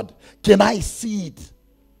delivered? Can I see it?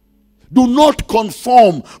 Do not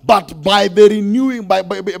conform, but by the renewing, I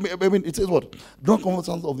mean, it says what? Don't conform to the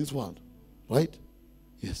sons of this world. Right?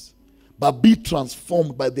 Yes. But be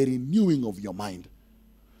transformed by the renewing of your mind.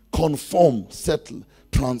 Conform, settle,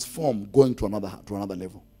 transform, going to another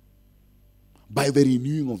level. By the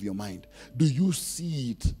renewing of your mind. Do you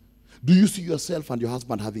see it? Do you see yourself and your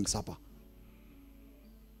husband having supper?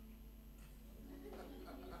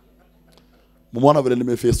 Mwana vile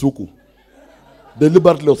nimeface huku.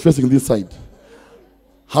 Deliberately was facing this side.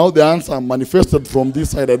 How the answer manifested from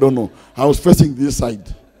this side, I don't know. I was facing this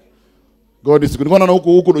side. God is good. Nikuwa na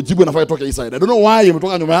huku no jibu inafaa itoke hii side. I don't know why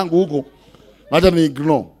imetoka nyuma yangu huku. Acha ni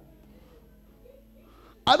ignore.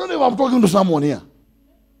 I don't know if I'm talking to someone here.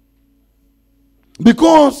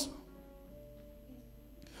 Because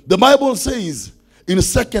the Bible says in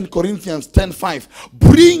 2 Corinthians 10:5,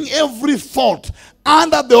 bring every thought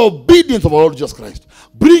under the obedience of our Lord Jesus Christ.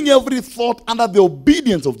 Bring every thought under the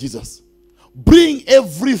obedience of Jesus. Bring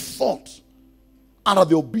every thought under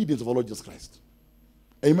the obedience of our Lord Jesus Christ.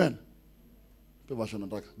 Amen.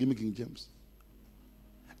 Give me King James.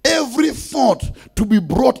 Every thought to be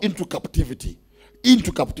brought into captivity.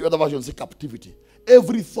 Into captivity. Other version say captivity.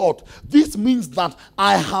 Every thought. This means that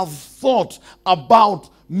I have thought about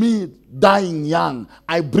me dying young.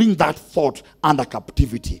 I bring that thought under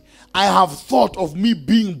captivity. I have thought of me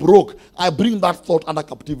being broke. I bring that thought under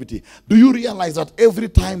captivity. Do you realize that every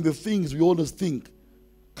time the things we always think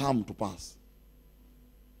come to pass?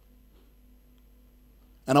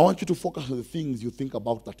 And I want you to focus on the things you think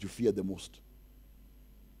about that you fear the most.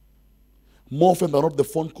 More often than not, the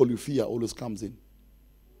phone call you fear always comes in.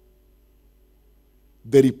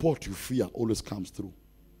 The report you fear always comes through.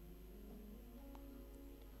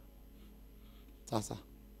 Sasa,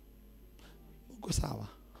 uko sawa.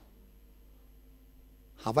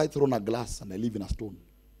 Have I thrown a glass and I live in a stone?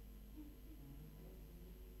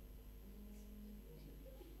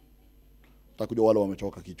 Takuja wale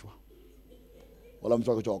wamechoka kichwa. Wala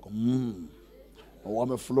wamechoka kichwa wako.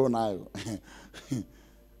 Wameflow nayo.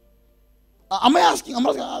 I'm asking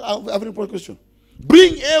a very important question.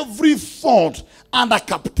 Bring every thought under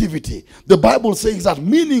captivity. The Bible says that,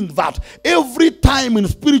 meaning that every time in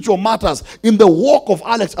spiritual matters, in the walk of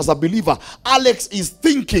Alex as a believer, Alex is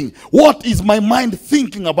thinking, what is my mind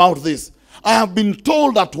thinking about this? I have been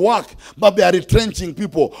told at work, but they are retrenching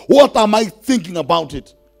people. What am I thinking about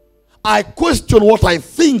it? I question what I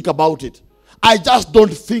think about it. I just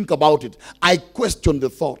don't think about it. I question the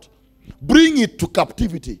thought. Bring it to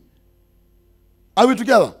captivity. Are we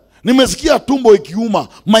together? Nimesikia tumbo ikiuma.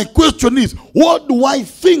 My question is, what do I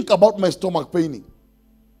think about my stomach paining?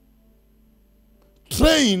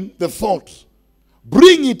 Train the thought.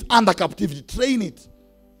 Bring it under captivity. Train it.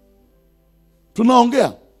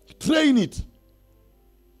 Tunaongea. Train it.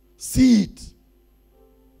 See it.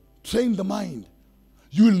 Train the mind.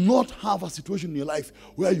 You will not have a situation in your life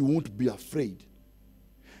where you won't be afraid.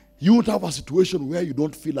 You won't have a situation where you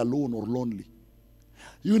don't feel alone or lonely.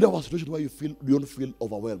 You won't have a situation where you don't feel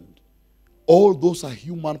overwhelmed. All those are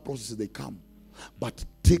human processes, they come. But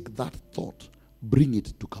take that thought, bring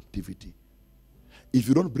it to captivity. If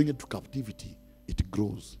you don't bring it to captivity, it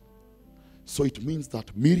grows. So it means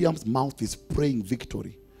that Miriam's mouth is praying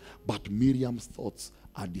victory, but Miriam's thoughts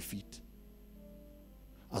are defeat.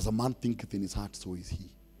 As a man thinketh in his heart, so is he.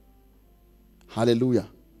 Hallelujah.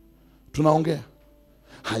 Tunaongea.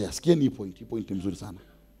 Haya, sikia ni point. Hii point mzuri sana.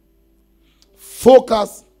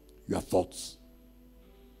 Focus your thoughts.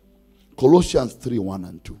 Colossians 3:1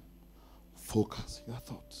 and 2. Focus your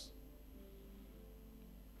thoughts.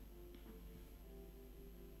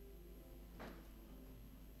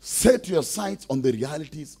 Set your sights on the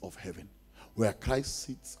realities of heaven, where Christ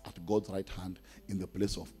sits at God's right hand in the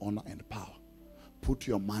place of honor and power. Put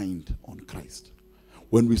your mind on Christ.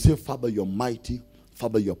 When we say, Father, you're mighty,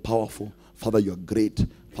 Father, you're powerful, Father, you're great,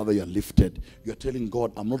 Father, you're lifted, you're telling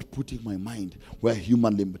God, I'm not putting my mind where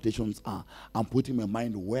human limitations are. I'm putting my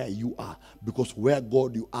mind where you are. Because where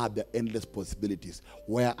God you are, there are endless possibilities.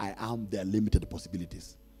 Where I am, there are limited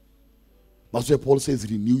possibilities. That's why Paul says,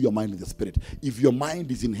 renew your mind in the spirit. If your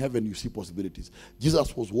mind is in heaven, you see possibilities.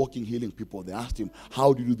 Jesus was walking, healing people. They asked him,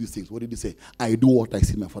 how do you do these things? What did he say? I do what I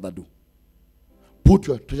see my Father do. Put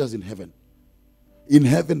your treasures in heaven. In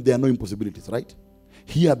heaven, there are no impossibilities, right?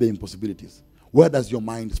 Here, there are impossibilities. Where does your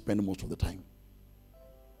mind spend most of the time?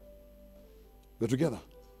 We're together.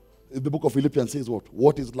 The book of Philippians says what?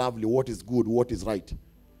 What is lovely, what is good, what is right.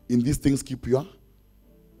 In these things, keep your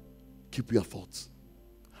thoughts.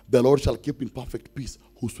 The Lord shall keep in perfect peace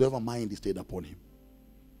whosoever mind is stayed upon him.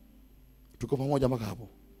 Tuko pamoja mpaka hapo.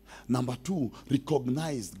 Number 2,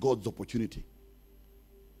 recognize God's opportunity.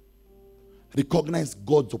 Recognize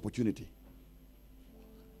God's opportunity.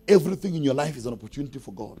 Everything in your life is an opportunity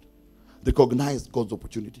for God. Recognize God's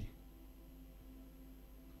opportunity.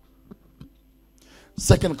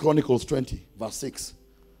 2 Chronicles 20, verse 6.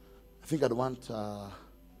 I think I'd want,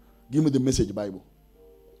 give me the Message Bible.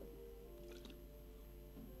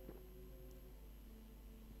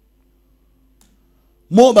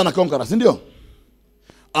 More than a conqueror, sindio?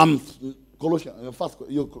 Colossians, first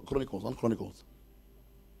Chronicles.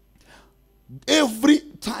 Every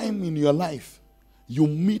time in your life you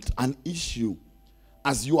meet an issue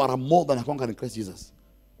as you are more than a conqueror in Christ Jesus.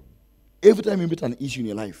 Every time you meet an issue in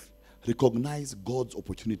your life, recognize God's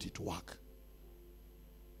opportunity to work.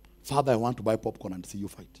 Father, I want to buy popcorn and see you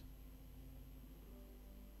fight.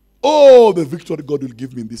 Oh, the victory God will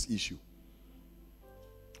give me in this issue.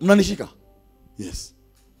 Unanishika? Yes.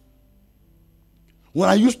 When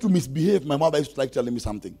I used to misbehave, my mother used to like telling me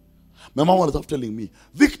something. My mom was telling me,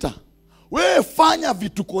 Victor, we fanya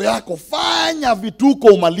vituko yako, fanya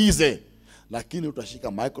vituko umalize. Lakini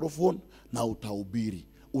utashika microphone na utahubiri.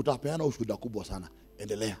 Utapeana ushuhuda kubwa sana.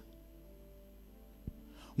 Endelea.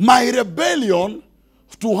 My rebellion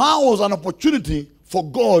to her was an opportunity for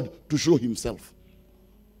God to show himself.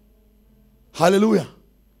 Hallelujah.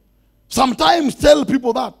 Sometimes tell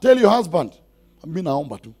people that. Tell your husband. Mimi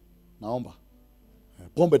naomba tu. Naomba.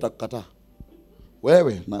 Pombe itakukataa.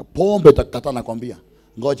 Wewe na pombe itakukataa nakwambia.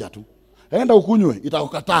 Ngoja tu. Enda ukunywe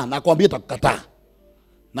itakukataa nakwambia itakukataa.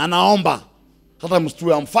 Na naomba. Hata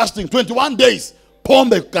mstue I'm fasting 21 days.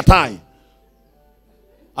 Pombe ikukatai.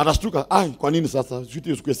 Atastuka. Kwa nini sasa?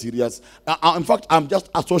 Sisi usikue serious. In fact, I'm just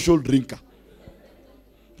a social drinker.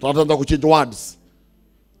 Tunataka kuchange words.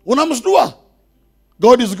 Unamstua.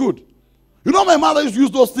 God is good. You know my mother used to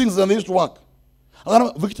use those things and they used to work.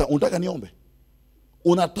 Victor, unataka niombe?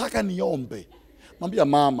 Unataka niombe? Mwambia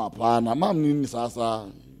mama hapana. Mama nini sasa?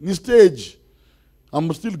 Ni stage.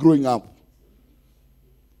 I'm still growing up.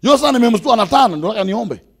 Yo sana nimemstua na 5 ndio nataka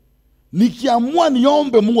niombe. Nikiamua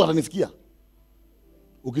niombe Mungu atanisikia.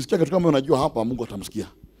 Ukisikia kitu kama unajua hapa Mungu atamsikia.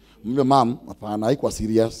 Mwambia mama hapana haikuwa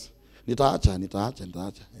serious.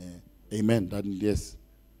 Nitaacha. Amen. That, yes.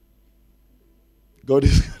 God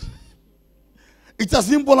is good. It's as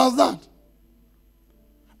simple as that.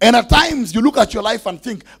 And at times you look at your life and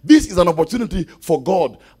think, this is an opportunity for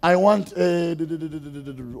God. I want,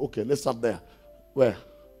 okay, let's start there. Where?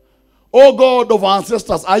 Oh God of our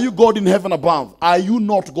ancestors, are you God in heaven above? Are you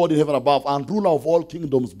not God in heaven above and ruler of all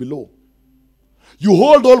kingdoms below? You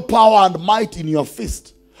hold all power and might in your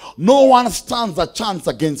fist. No one stands a chance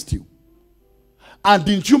against you. And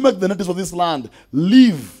didn't you make the natives of this land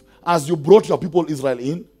live as you brought your people Israel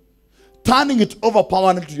in? Turning it over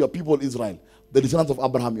permanently to your people Israel, the descendants of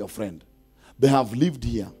Abraham, your friend. They have lived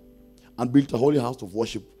here and built a holy house of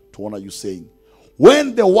worship to honor you, saying,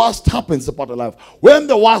 when the worst happens, the part of life, when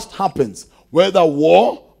the worst happens, whether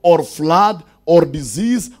war or flood or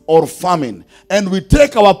disease or famine, and we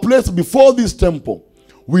take our place before this temple,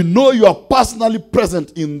 we know you are personally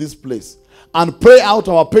present in this place, and pray out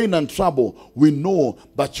our pain and trouble, we know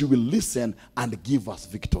that you will listen and give us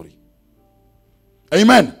victory.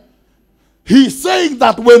 Amen. He's saying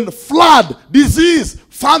that when flood, disease,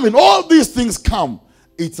 famine, all these things come,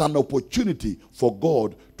 it's an opportunity for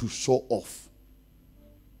God to show off.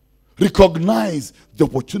 Recognize the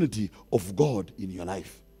opportunity of God in your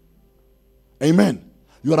life. Amen.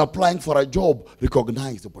 You are applying for a job,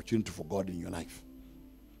 recognize the opportunity for God in your life.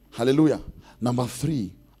 Hallelujah. Number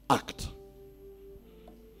 3, act.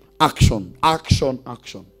 Action.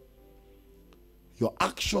 Your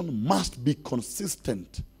action must be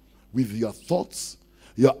consistent with your thoughts.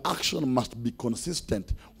 Your action must be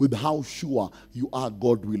consistent with how sure you are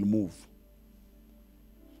God will move.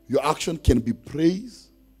 Your action can be praise.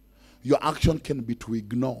 Your action can be to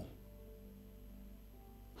ignore.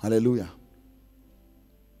 Hallelujah.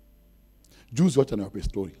 Jews watch and a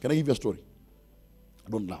story. Can I give you a story? I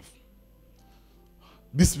don't laugh.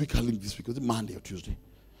 This week, was it Monday or Tuesday?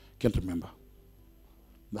 Can't remember.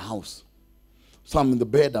 The house. So I'm in the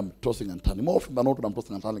bed, I'm tossing and turning. More often than not, when I'm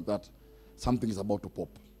tossing and turning like that, something is about to pop.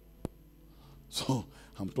 So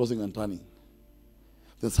I'm tossing and turning.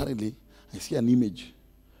 Then suddenly, I see an image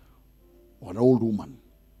of an old woman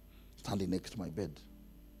standing next to my bed.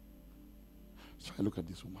 So I look at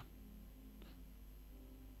this woman.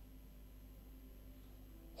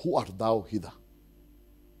 Who art thou hither?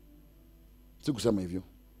 Sikusema hivyo.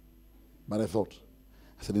 But I thought,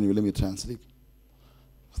 I said, anyway, let me try and sleep.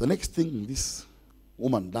 So the next thing this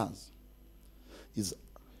woman does is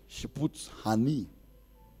she puts her knee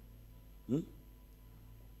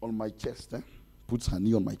on my chest. Puts her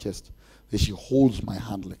knee on my chest. Then she holds my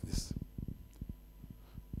hand like this.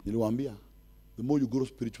 Niliwaambia, the more you grow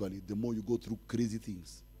spiritually, the more you go through crazy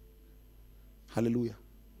things. Hallelujah.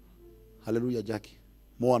 Hallelujah, Jackie.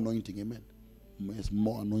 More anointing, amen. Yes,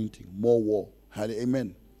 more anointing, more war.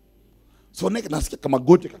 Amen. So nasikia kama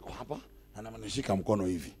goti kako hapa na nishika mkono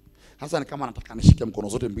hivi. Sasa ni kama nataka nishike mkono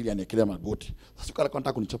zote mbili aniekelea magoti. Sasa kale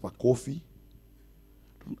nataka kunichapa kofi.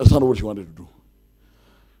 That's not what she wanted to do.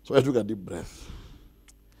 So I took a deep breath.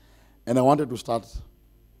 And I wanted to start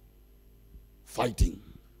fighting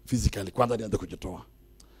physically. Kwanza nianze kujitoa.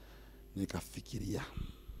 Nikafikiria.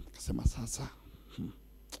 Nikasema sasa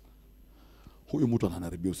huyu mtu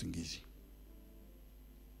ananiharibia usingizi.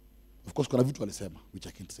 Of course kuna vitu alisema which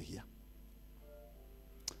I can't say here.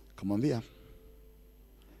 Kamwambia,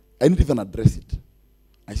 I didn't even address it.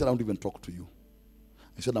 I said, I won't even talk to you.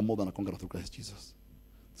 I said, I'm more than a conqueror through Christ Jesus.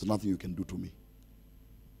 There's nothing you can do to me.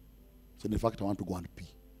 I said, in fact, I want to go and pee.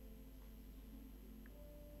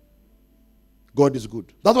 God is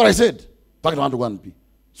good. That's what I said. In fact, I want to go and pee.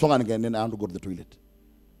 So again, then I want to go to the toilet.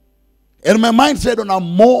 And my mind said, oh, I'm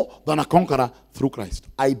more than a conqueror through Christ.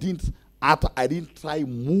 I didn't try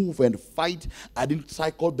move and fight. I didn't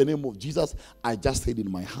try call the name of Jesus. I just said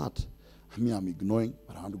in my heart, I'm ignoring,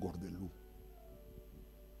 but I want to go to the loo.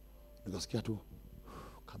 Nikasikia tu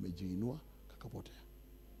kamejiinua kakapotea.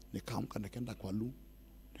 Nikaamka nikaenda kwa loo,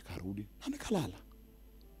 nikarudi na nikalala.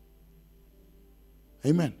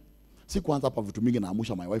 Amen. Si kwanza hapa vitu mingi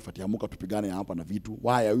naamusha my wife atiamuka tupigane hapa na vitu.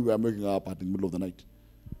 Why are we making up at in the middle of the night?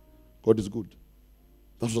 God is good.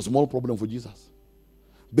 That was a small problem for Jesus.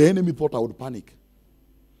 The enemy thought I would panic.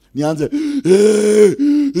 Nianze,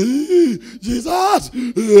 Jesus,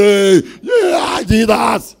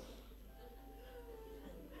 Jesus.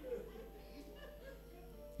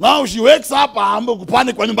 Now she wakes up, I'm going to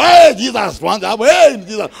panic when hey, Jesus, hey,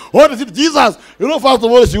 Jesus. What is it, Jesus? You know, first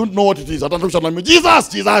of all, she wouldn't know what it is. Jesus,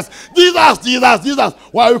 Jesus, Jesus, Jesus, Jesus.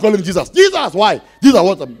 Why are you calling Jesus? Jesus, why? Jesus,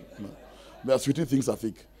 what? There are sweetie things, I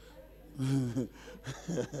think.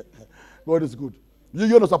 God is good.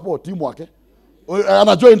 You know support, teamwork, eh? And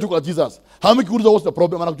I join to Jesus. How many good what's the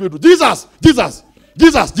problem? And I join to Jesus, Jesus.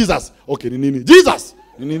 Jesus. Okay, ni nini? Jesus.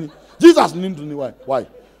 Ni nini? Jesus ni nini? Why?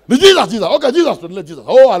 Ni Jesus. Okay, Jesus. Let Jesus.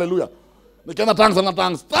 Oh, hallelujah. Nikienda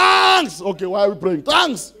thanks. Okay, why are we praying?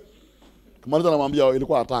 Thanks. Kumaliza namwambia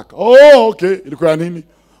ilikuwa attack. Oh, okay. Ilikuwa nini?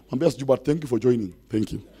 Mwambia sijui, but thank you for joining.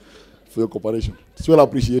 Thank you for your cooperation. It's well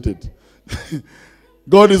appreciated.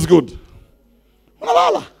 God is good.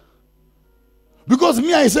 Unalala. Because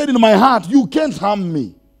me, I said in my heart, you can't harm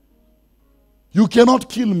me. You cannot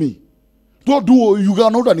kill me. Don't do, you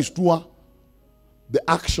cannot understand. The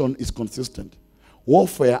action is consistent.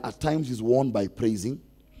 Warfare at times is won by praising.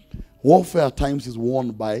 Warfare at times is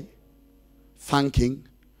won by thanking,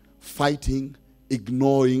 fighting,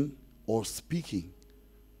 ignoring, or speaking.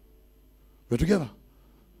 We're together.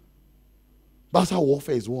 That's how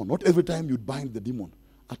warfare is won. Not every time you bind the demon.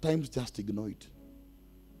 At times just ignore it.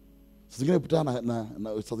 Saa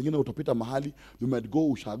zingine utapita mahali, you might go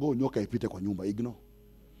ushago, nyoka ipite kwa nyumba, ignore.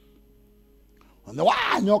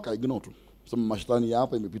 Nyoka, ignore tu. Sema mashtani ya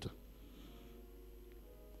hapa imepita.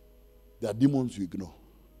 There are demons you ignore.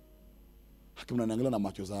 Haki mnaniangalia na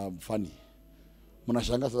macho za funny.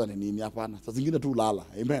 Mnashangaa sasa ni nini? Hapana. Saa zingine tu lala.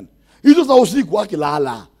 Amen. Hizo za usiku haki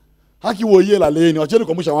lala. Haki woye laleni. Wacheni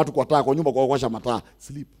kuamsha watu kwa taa kwa nyumba kwa kuwasha mataa.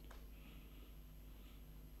 Sleep.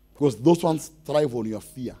 Because those ones thrive on your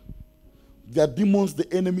fear. They are demons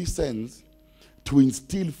the enemy sends to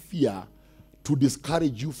instill fear, to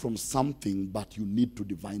discourage you from something that you need to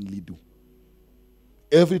divinely do.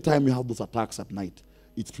 Every time you have those attacks at night,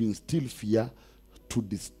 it's to instill fear, to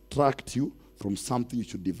distract you from something you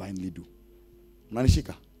should divinely do.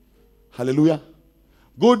 Nanishika. Hallelujah.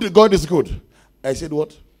 God is good. I said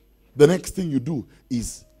what? The next thing you do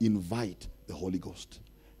is invite the Holy Ghost.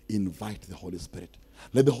 Invite the Holy Spirit.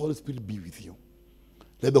 Let the Holy Spirit be with you.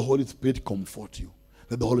 Let the Holy Spirit comfort you.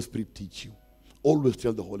 Let the Holy Spirit teach you. Always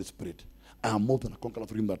tell the Holy Spirit, I am more than a conqueror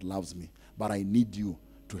through him that loves me, but I need you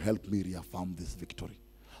to help me reaffirm this victory.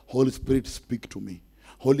 Holy Spirit, speak to me.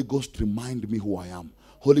 Holy Ghost, remind me who I am.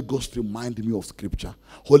 Holy Ghost, remind me of Scripture.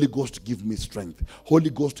 Holy Ghost, give me strength.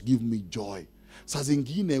 Holy Ghost, give me joy. Saa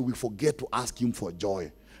zingine we forget to ask him for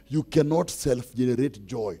joy. You cannot self-generate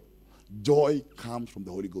joy. Joy comes from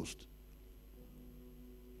the Holy Ghost.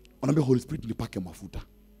 Unaambia Holy Spirit nipake mafuta.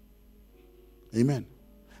 Amen.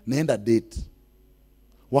 Naenda date.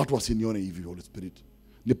 Watu wasinione hivi, Holy Spirit.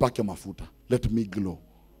 Nipake mafuta. Let me glow.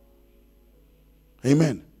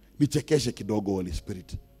 Amen. Nichekeshe kidogo, Holy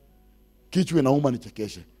Spirit. Kichwa inauma,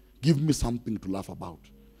 nichekeshe. Give me something to laugh about.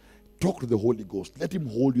 Talk to the Holy Ghost. Let him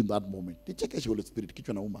hold you in that moment. Nichekeshe, Holy Spirit.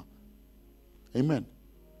 Kichwa inauma. Amen.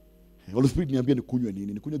 Holy Spirit niambie nikunywe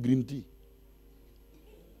nini? Nikunywe green tea.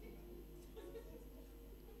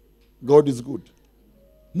 God is good.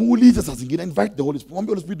 Muulize saa zingine, invite the Holy Spirit.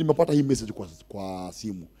 Mwambie Holy Spirit, nimepata hii message kwa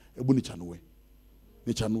simu. Hebu nichanue.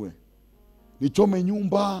 Nichome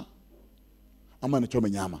nyumba ama nichome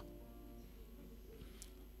nyama.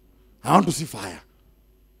 I want to see fire.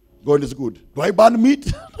 God is good. Do I burn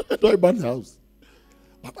meat? Do I burn the house?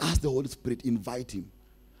 But ask the Holy Spirit, invite him.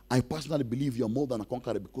 I personally believe you are more than a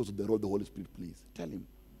conqueror because of the role the Holy Spirit plays. Tell him.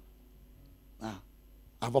 I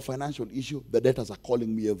have a financial issue. The debtors are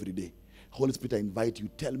calling me every day. Holy Spirit, I invite you.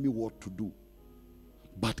 Tell me what to do.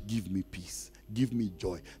 But give me peace. Give me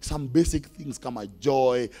joy. Some basic things come as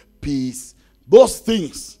joy, peace. Those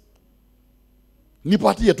things.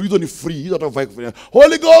 Nipatie tu, hizo ni free. Hizo atafanya.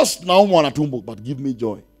 Holy Ghost, naumwa na tumbo, but give me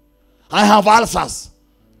joy. I have ulcers.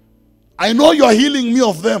 I know you are healing me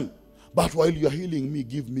of them. But while you are healing me,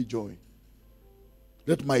 give me joy.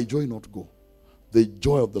 Let my joy not go. The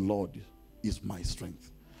joy of the Lord is my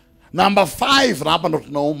strength. Number 5, na hapa ndo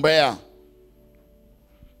tunaombea.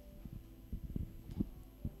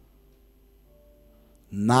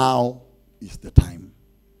 Now is the time.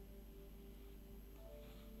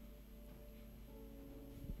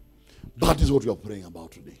 That is what we are praying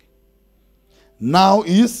about today. Now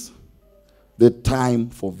is the time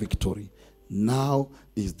for victory. Now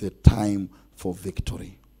is the time for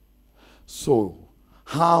victory. So,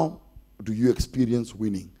 how do you experience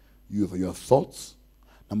winning? You have your thoughts.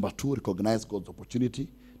 Number 2, recognize God's opportunity.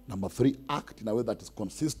 Number 3, act in a way that is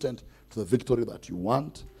consistent to the victory that you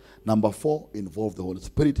want. Number 4, involve the Holy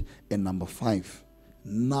Spirit. And number 5,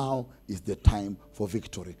 now is the time for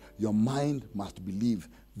victory. Your mind must believe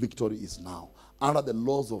victory is now. Under the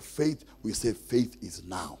laws of faith, we say faith is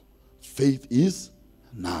now. Faith is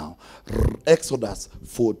now. Exodus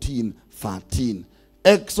 14:13.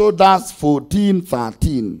 Exodus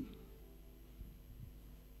 14:13.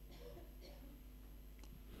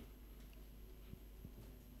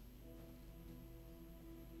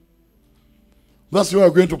 That's what we're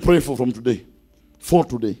going to pray for from today. For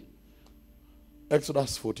today.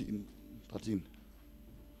 Exodus 14:13.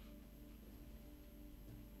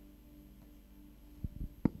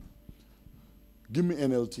 Give me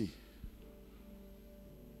NLT.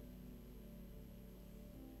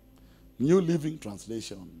 New Living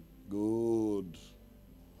Translation. Good.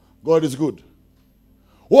 God is good.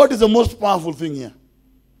 What is the most powerful thing here?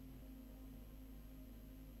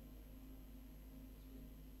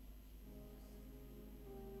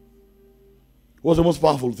 What's the most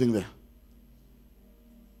powerful thing there?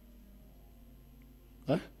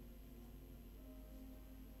 Huh?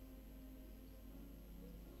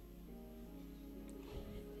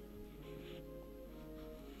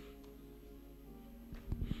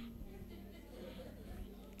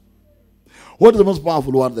 What is the most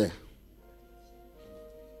powerful word there?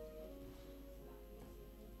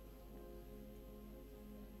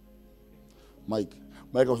 Mike.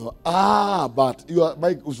 Mike was but you are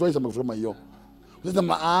Mike was trying something from my ear.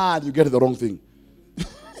 You get the wrong thing.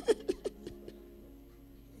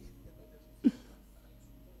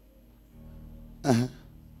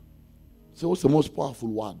 So what's the most powerful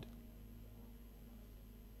word?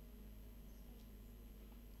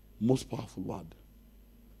 Most powerful word.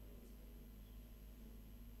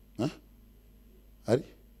 Huh? Ari?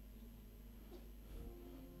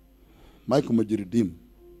 Michael Majiridim.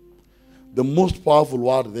 The most powerful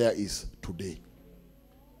word there is today.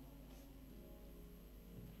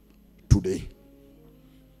 Today.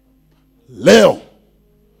 Leo.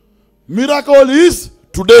 Miracle is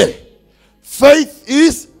today. Faith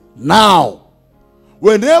is now.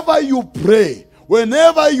 Whenever you pray,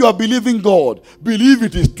 whenever you are believing God, believe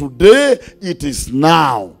it is today, it is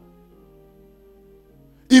now.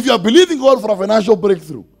 If you are believing God for a financial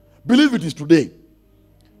breakthrough, believe it is today.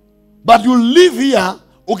 But you live here,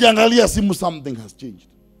 ukiangalia simu, something has changed.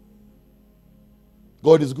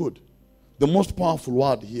 God is good. The most powerful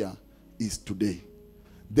word here is today.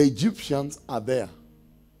 The Egyptians are there.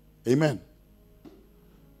 Amen.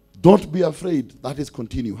 Don't be afraid. That is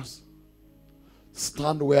continuous.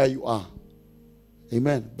 Stand where you are.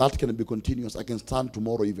 Amen. That can be continuous. I can stand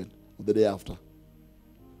tomorrow even, or the day after.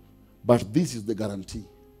 But this is the guarantee.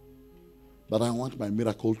 But I want my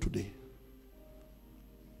miracle today.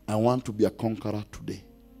 I want to be a conqueror today.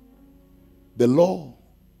 The law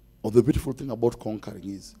of the beautiful thing about conquering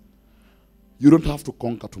is you don't have to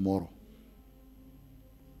conquer tomorrow.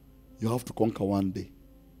 You have to conquer one day.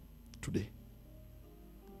 Today.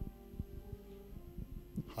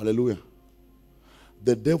 Hallelujah.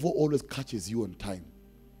 The devil always catches you on time.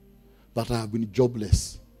 That I have been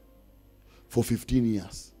jobless for 15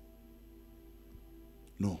 years.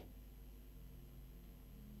 No.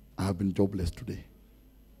 I have been jobless today.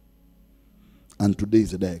 And today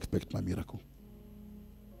is the day I expect my miracle.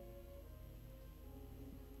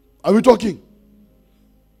 Are we talking?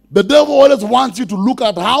 The devil always wants you to look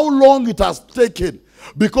at how long it has taken,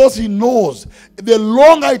 because he knows the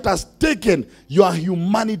longer it has taken, your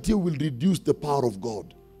humanity will reduce the power of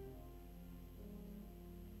God.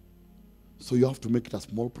 So you have to make it a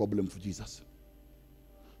small problem for Jesus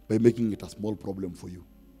by making it a small problem for you.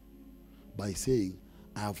 By saying,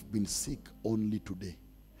 I have been sick only today.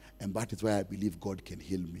 And that is why I believe God can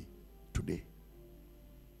heal me today.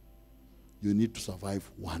 You need to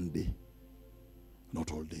survive one day,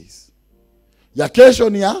 not all days. Ya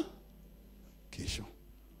kesho ni ya kesho.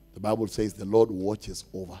 The Bible says the Lord watches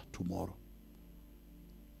over tomorrow.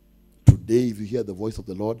 Today, if you hear the voice of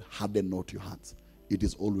the Lord, harden not your hearts. It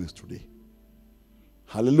is always today.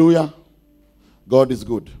 Hallelujah. God is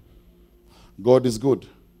good. God is good.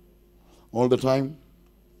 All the time.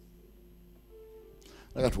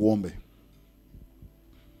 I got Wombe.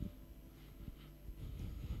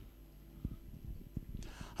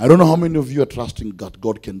 I don't know how many of you are trusting that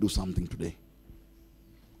God can do something today.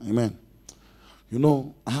 Amen. You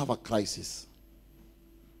know, I have a crisis.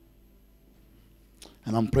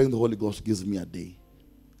 And I'm praying the Holy Ghost gives me a day.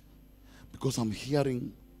 Because I'm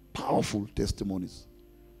hearing powerful testimonies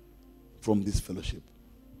from this fellowship.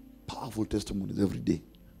 Powerful testimonies every day.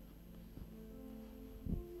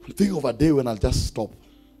 I'm thinking of a day when I'll just stop.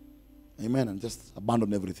 Amen. And just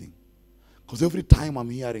abandon everything. Because every time I'm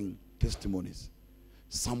hearing testimonies,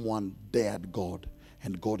 someone dared God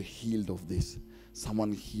and God healed of this.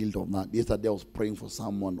 Someone healed of that. Yesterday I was praying for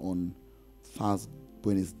someone on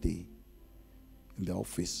Wednesday in the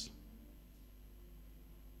office.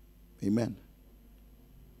 Amen.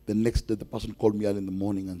 The next day the person called me early in the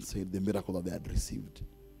morning and said the miracle that they had received.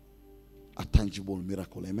 A tangible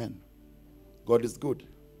miracle. Amen. God is good.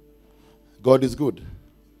 God is good.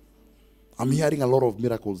 I'm hearing a lot of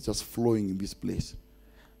miracles just flowing in this place.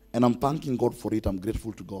 And I'm thanking God for it. I'm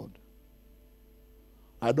grateful to God.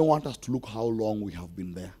 I don't want us to look how long we have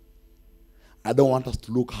been there. I don't want us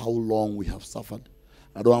to look how long we have suffered.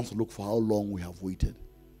 I don't want us to look for how long we have waited.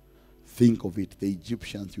 Think of it, the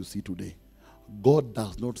Egyptians you see today. God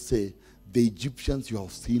does not say the Egyptians you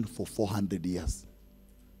have seen for 400 years.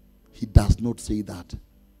 He does not say that.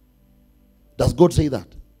 Does God say that?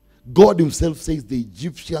 God himself says the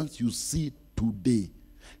Egyptians you see today.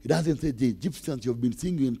 He doesn't say the Egyptians you have been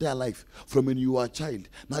seeing your entire life from when you were a child.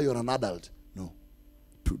 Now you're an adult. No.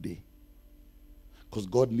 Today. Because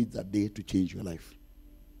God needs that day to change your life.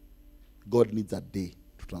 God needs that day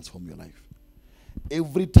to transform your life.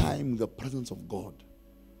 Every time in the presence of God,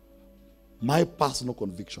 my personal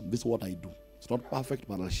conviction, this is what I do. It's not perfect,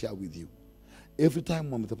 but I'll share with you. Every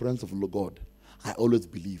time I'm in the presence of God, I always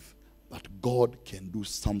believe that God can do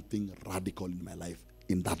something radical in my life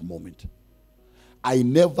in that moment. I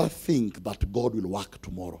never think that God will work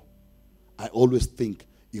tomorrow. I always think,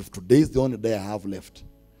 if today is the only day I have left,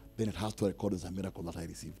 then it has to record as a miracle that I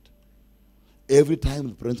received. Every time in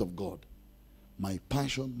the presence of God, my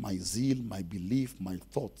passion, my zeal, my belief, my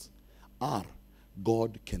thoughts are,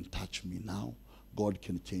 God can touch me now. God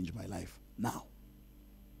can change my life now.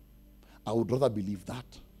 I would rather believe that,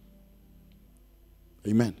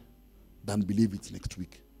 amen, than believe it's next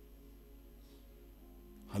week.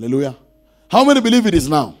 Hallelujah. How many believe it is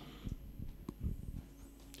now?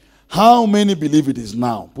 How many believe it is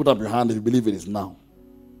now? Put up your hand if you believe it is now.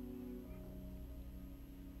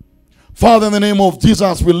 Father, in the name of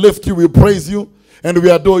Jesus, we lift you, we praise you, and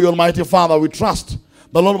we adore you, Almighty Father. We trust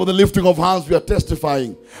the Lord, with the lifting of hands, we are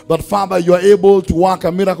testifying that, Father, you are able to work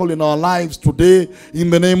a miracle in our lives today in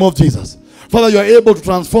the name of Jesus. Father, you are able to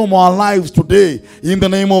transform our lives today in the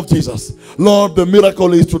name of Jesus. Lord, the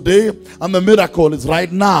miracle is today, and the miracle is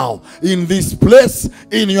right now in this place,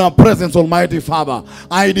 in your presence, Almighty Father.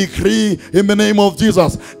 I decree in the name of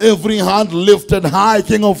Jesus, every hand lifted high,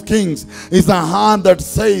 King of Kings, is a hand that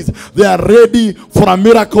says they are ready for a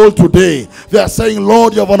miracle today. They are saying,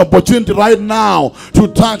 Lord, you have an opportunity right now to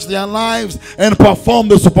touch their lives and perform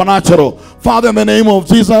the supernatural. Father, in the name of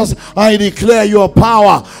Jesus, I declare your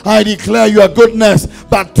power, I declare your goodness,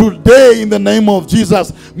 that today in the name of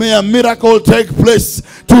Jesus, may a miracle take place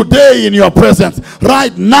today in your presence,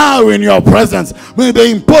 right now in your presence. May the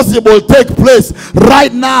impossible take place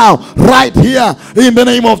right now, right here in the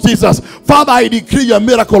name of Jesus. Father, I decree your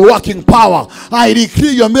miracle working power. I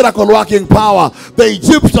decree your miracle working power. The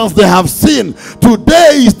Egyptians they have seen,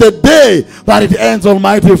 today is the day that it ends,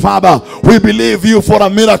 Almighty Father. We believe you for a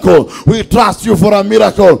miracle. We trust you for a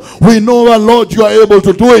miracle. We know, Lord, you are able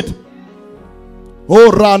to do it. Oh,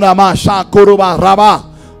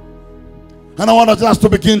 and I want us just to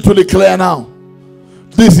begin to declare now.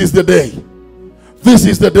 This is the day. This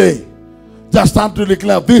is the day. Just start to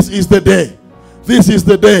declare, this is the day. This is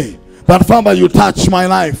the day that, Father, you touch my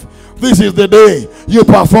life. This is the day you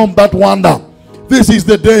perform that wonder. This is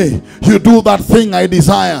the day you do that thing I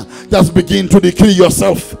desire. Just begin to decree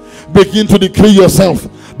yourself. Begin to decree yourself.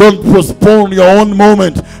 Don't postpone your own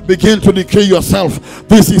moment. Begin to decree yourself.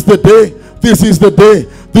 This is the day. This is the day.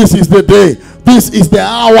 This is the day. This is the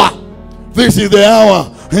hour. This is the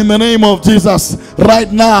hour. In the name of Jesus, right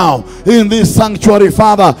now in this sanctuary,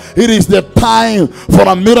 Father, it is the time for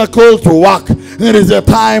a miracle to work. It is the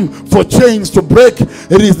time for chains to break.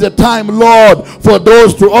 It is the time, Lord, for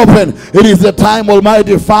doors to open. It is the time,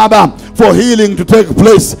 Almighty Father, for healing to take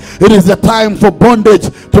place. It is the time for bondage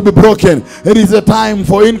to be broken. It is the time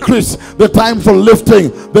for increase, the time for lifting,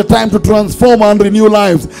 the time to transform and renew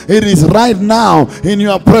lives. It is right now in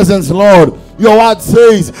your presence, Lord. Your word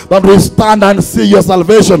says that we stand and see your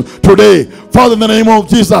salvation today. Father, in the name of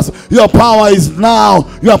Jesus, your power is now.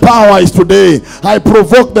 Your power is today. I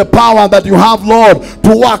provoke the power that you have, Lord,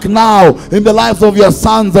 to work now in the lives of your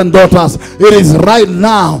sons and daughters. It is right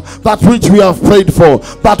now, that which we have prayed for,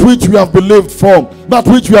 that which we have believed for, that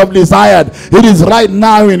which we have desired. It is right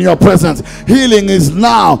now in your presence. Healing is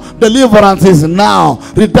now. Deliverance is now.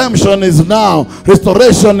 Redemption is now.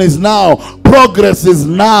 Restoration is now. Progress is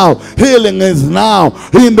now. Healing is now.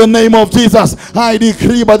 In the name of Jesus, I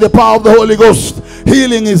decree by the power of the Holy Ghost,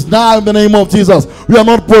 healing is now in the name of Jesus. We are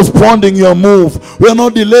not postponing your move. We are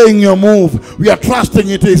not delaying your move. We are trusting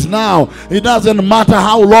it is now. It doesn't matter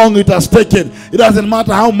how long it has taken. It doesn't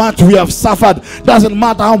matter how much we have suffered. It doesn't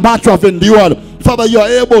matter how much we have endured. Father, you are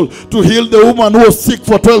able to heal the woman who was sick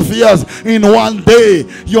for 12 years in one day.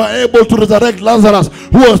 You are able to resurrect Lazarus,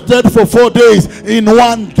 who was dead for 4 days, in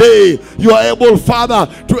one day. You are able,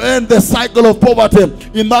 Father, to end the cycle of poverty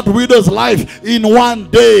in that widow's life in one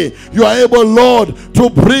day. You are able, Lord, to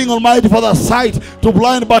bring, Almighty Father, sight to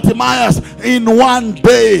blind Bartimaeus in one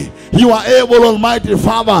day. You are able, Almighty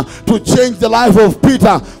Father, to change the life of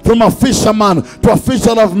Peter from a fisherman to a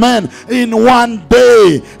fisher of men in one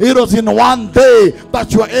day. It was in one day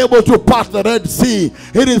that you are able to part the Red Sea.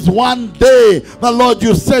 It is one day the Lord,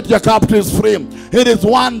 you set your captives free. It is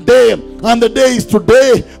one day, and the day is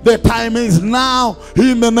today. The time is now.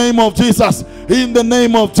 In the name of Jesus. In the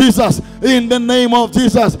name of Jesus. In the name of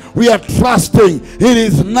Jesus. We are trusting. It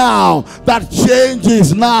is now. That change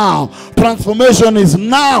is now. Transformation is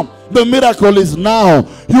now. The miracle is now.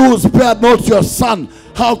 You spared not your son.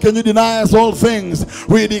 How can you deny us all things?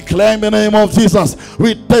 We declare in the name of Jesus.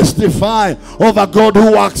 We testify of a God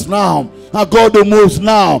who works now. A God who moves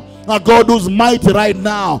now. A God who's mighty right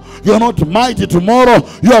now. You're not mighty tomorrow.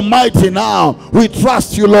 You're mighty now. We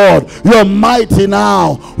trust you, Lord. You're mighty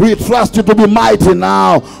now. We trust you to be mighty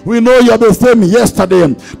now. We know you're the same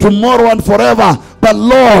yesterday, tomorrow, and forever. But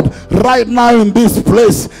Lord, right now in this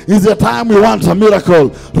place is the time we want a miracle.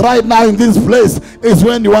 Right now in this place is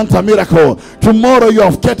when you want a miracle. Tomorrow you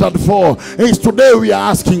have catered for. It's today we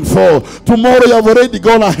are asking for. Tomorrow you have already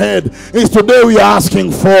gone ahead. It's today we are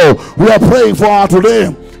asking for. We are praying for our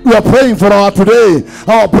today. We are praying for our today,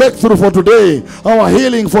 our breakthrough for today, our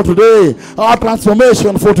healing for today, our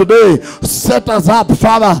transformation for today. Set us up,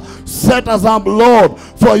 Father. Set us up, Lord,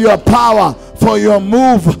 for your power, for your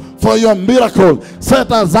move, for your miracle.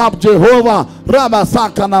 Set us up, Jehovah.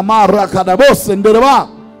 Rabasaka namara kadabos endereba.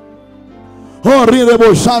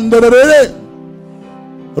 Horirebo shanderere.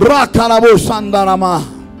 Rakarabo shandarama.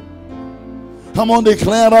 Come on,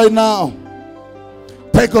 declare right now.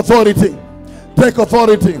 Take authority. Take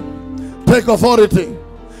authority. Take authority.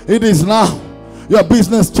 It is now. Your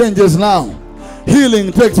business changes now.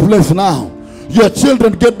 Healing takes place now. Your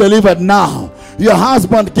children get delivered now. Your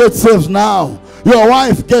husband gets saved now. Your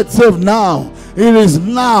wife gets saved now. It is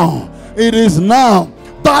now. It is now.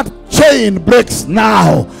 That chain breaks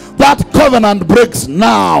now. That covenant breaks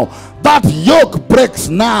now. That yoke breaks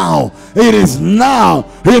now. It is now.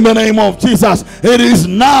 In the name of Jesus. It is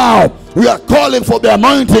now. We are calling for the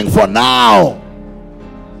anointing for now.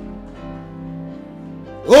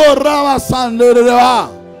 Oh, Rama Sandereva.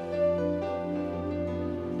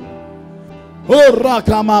 Oh,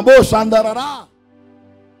 Rakama Boshandarara.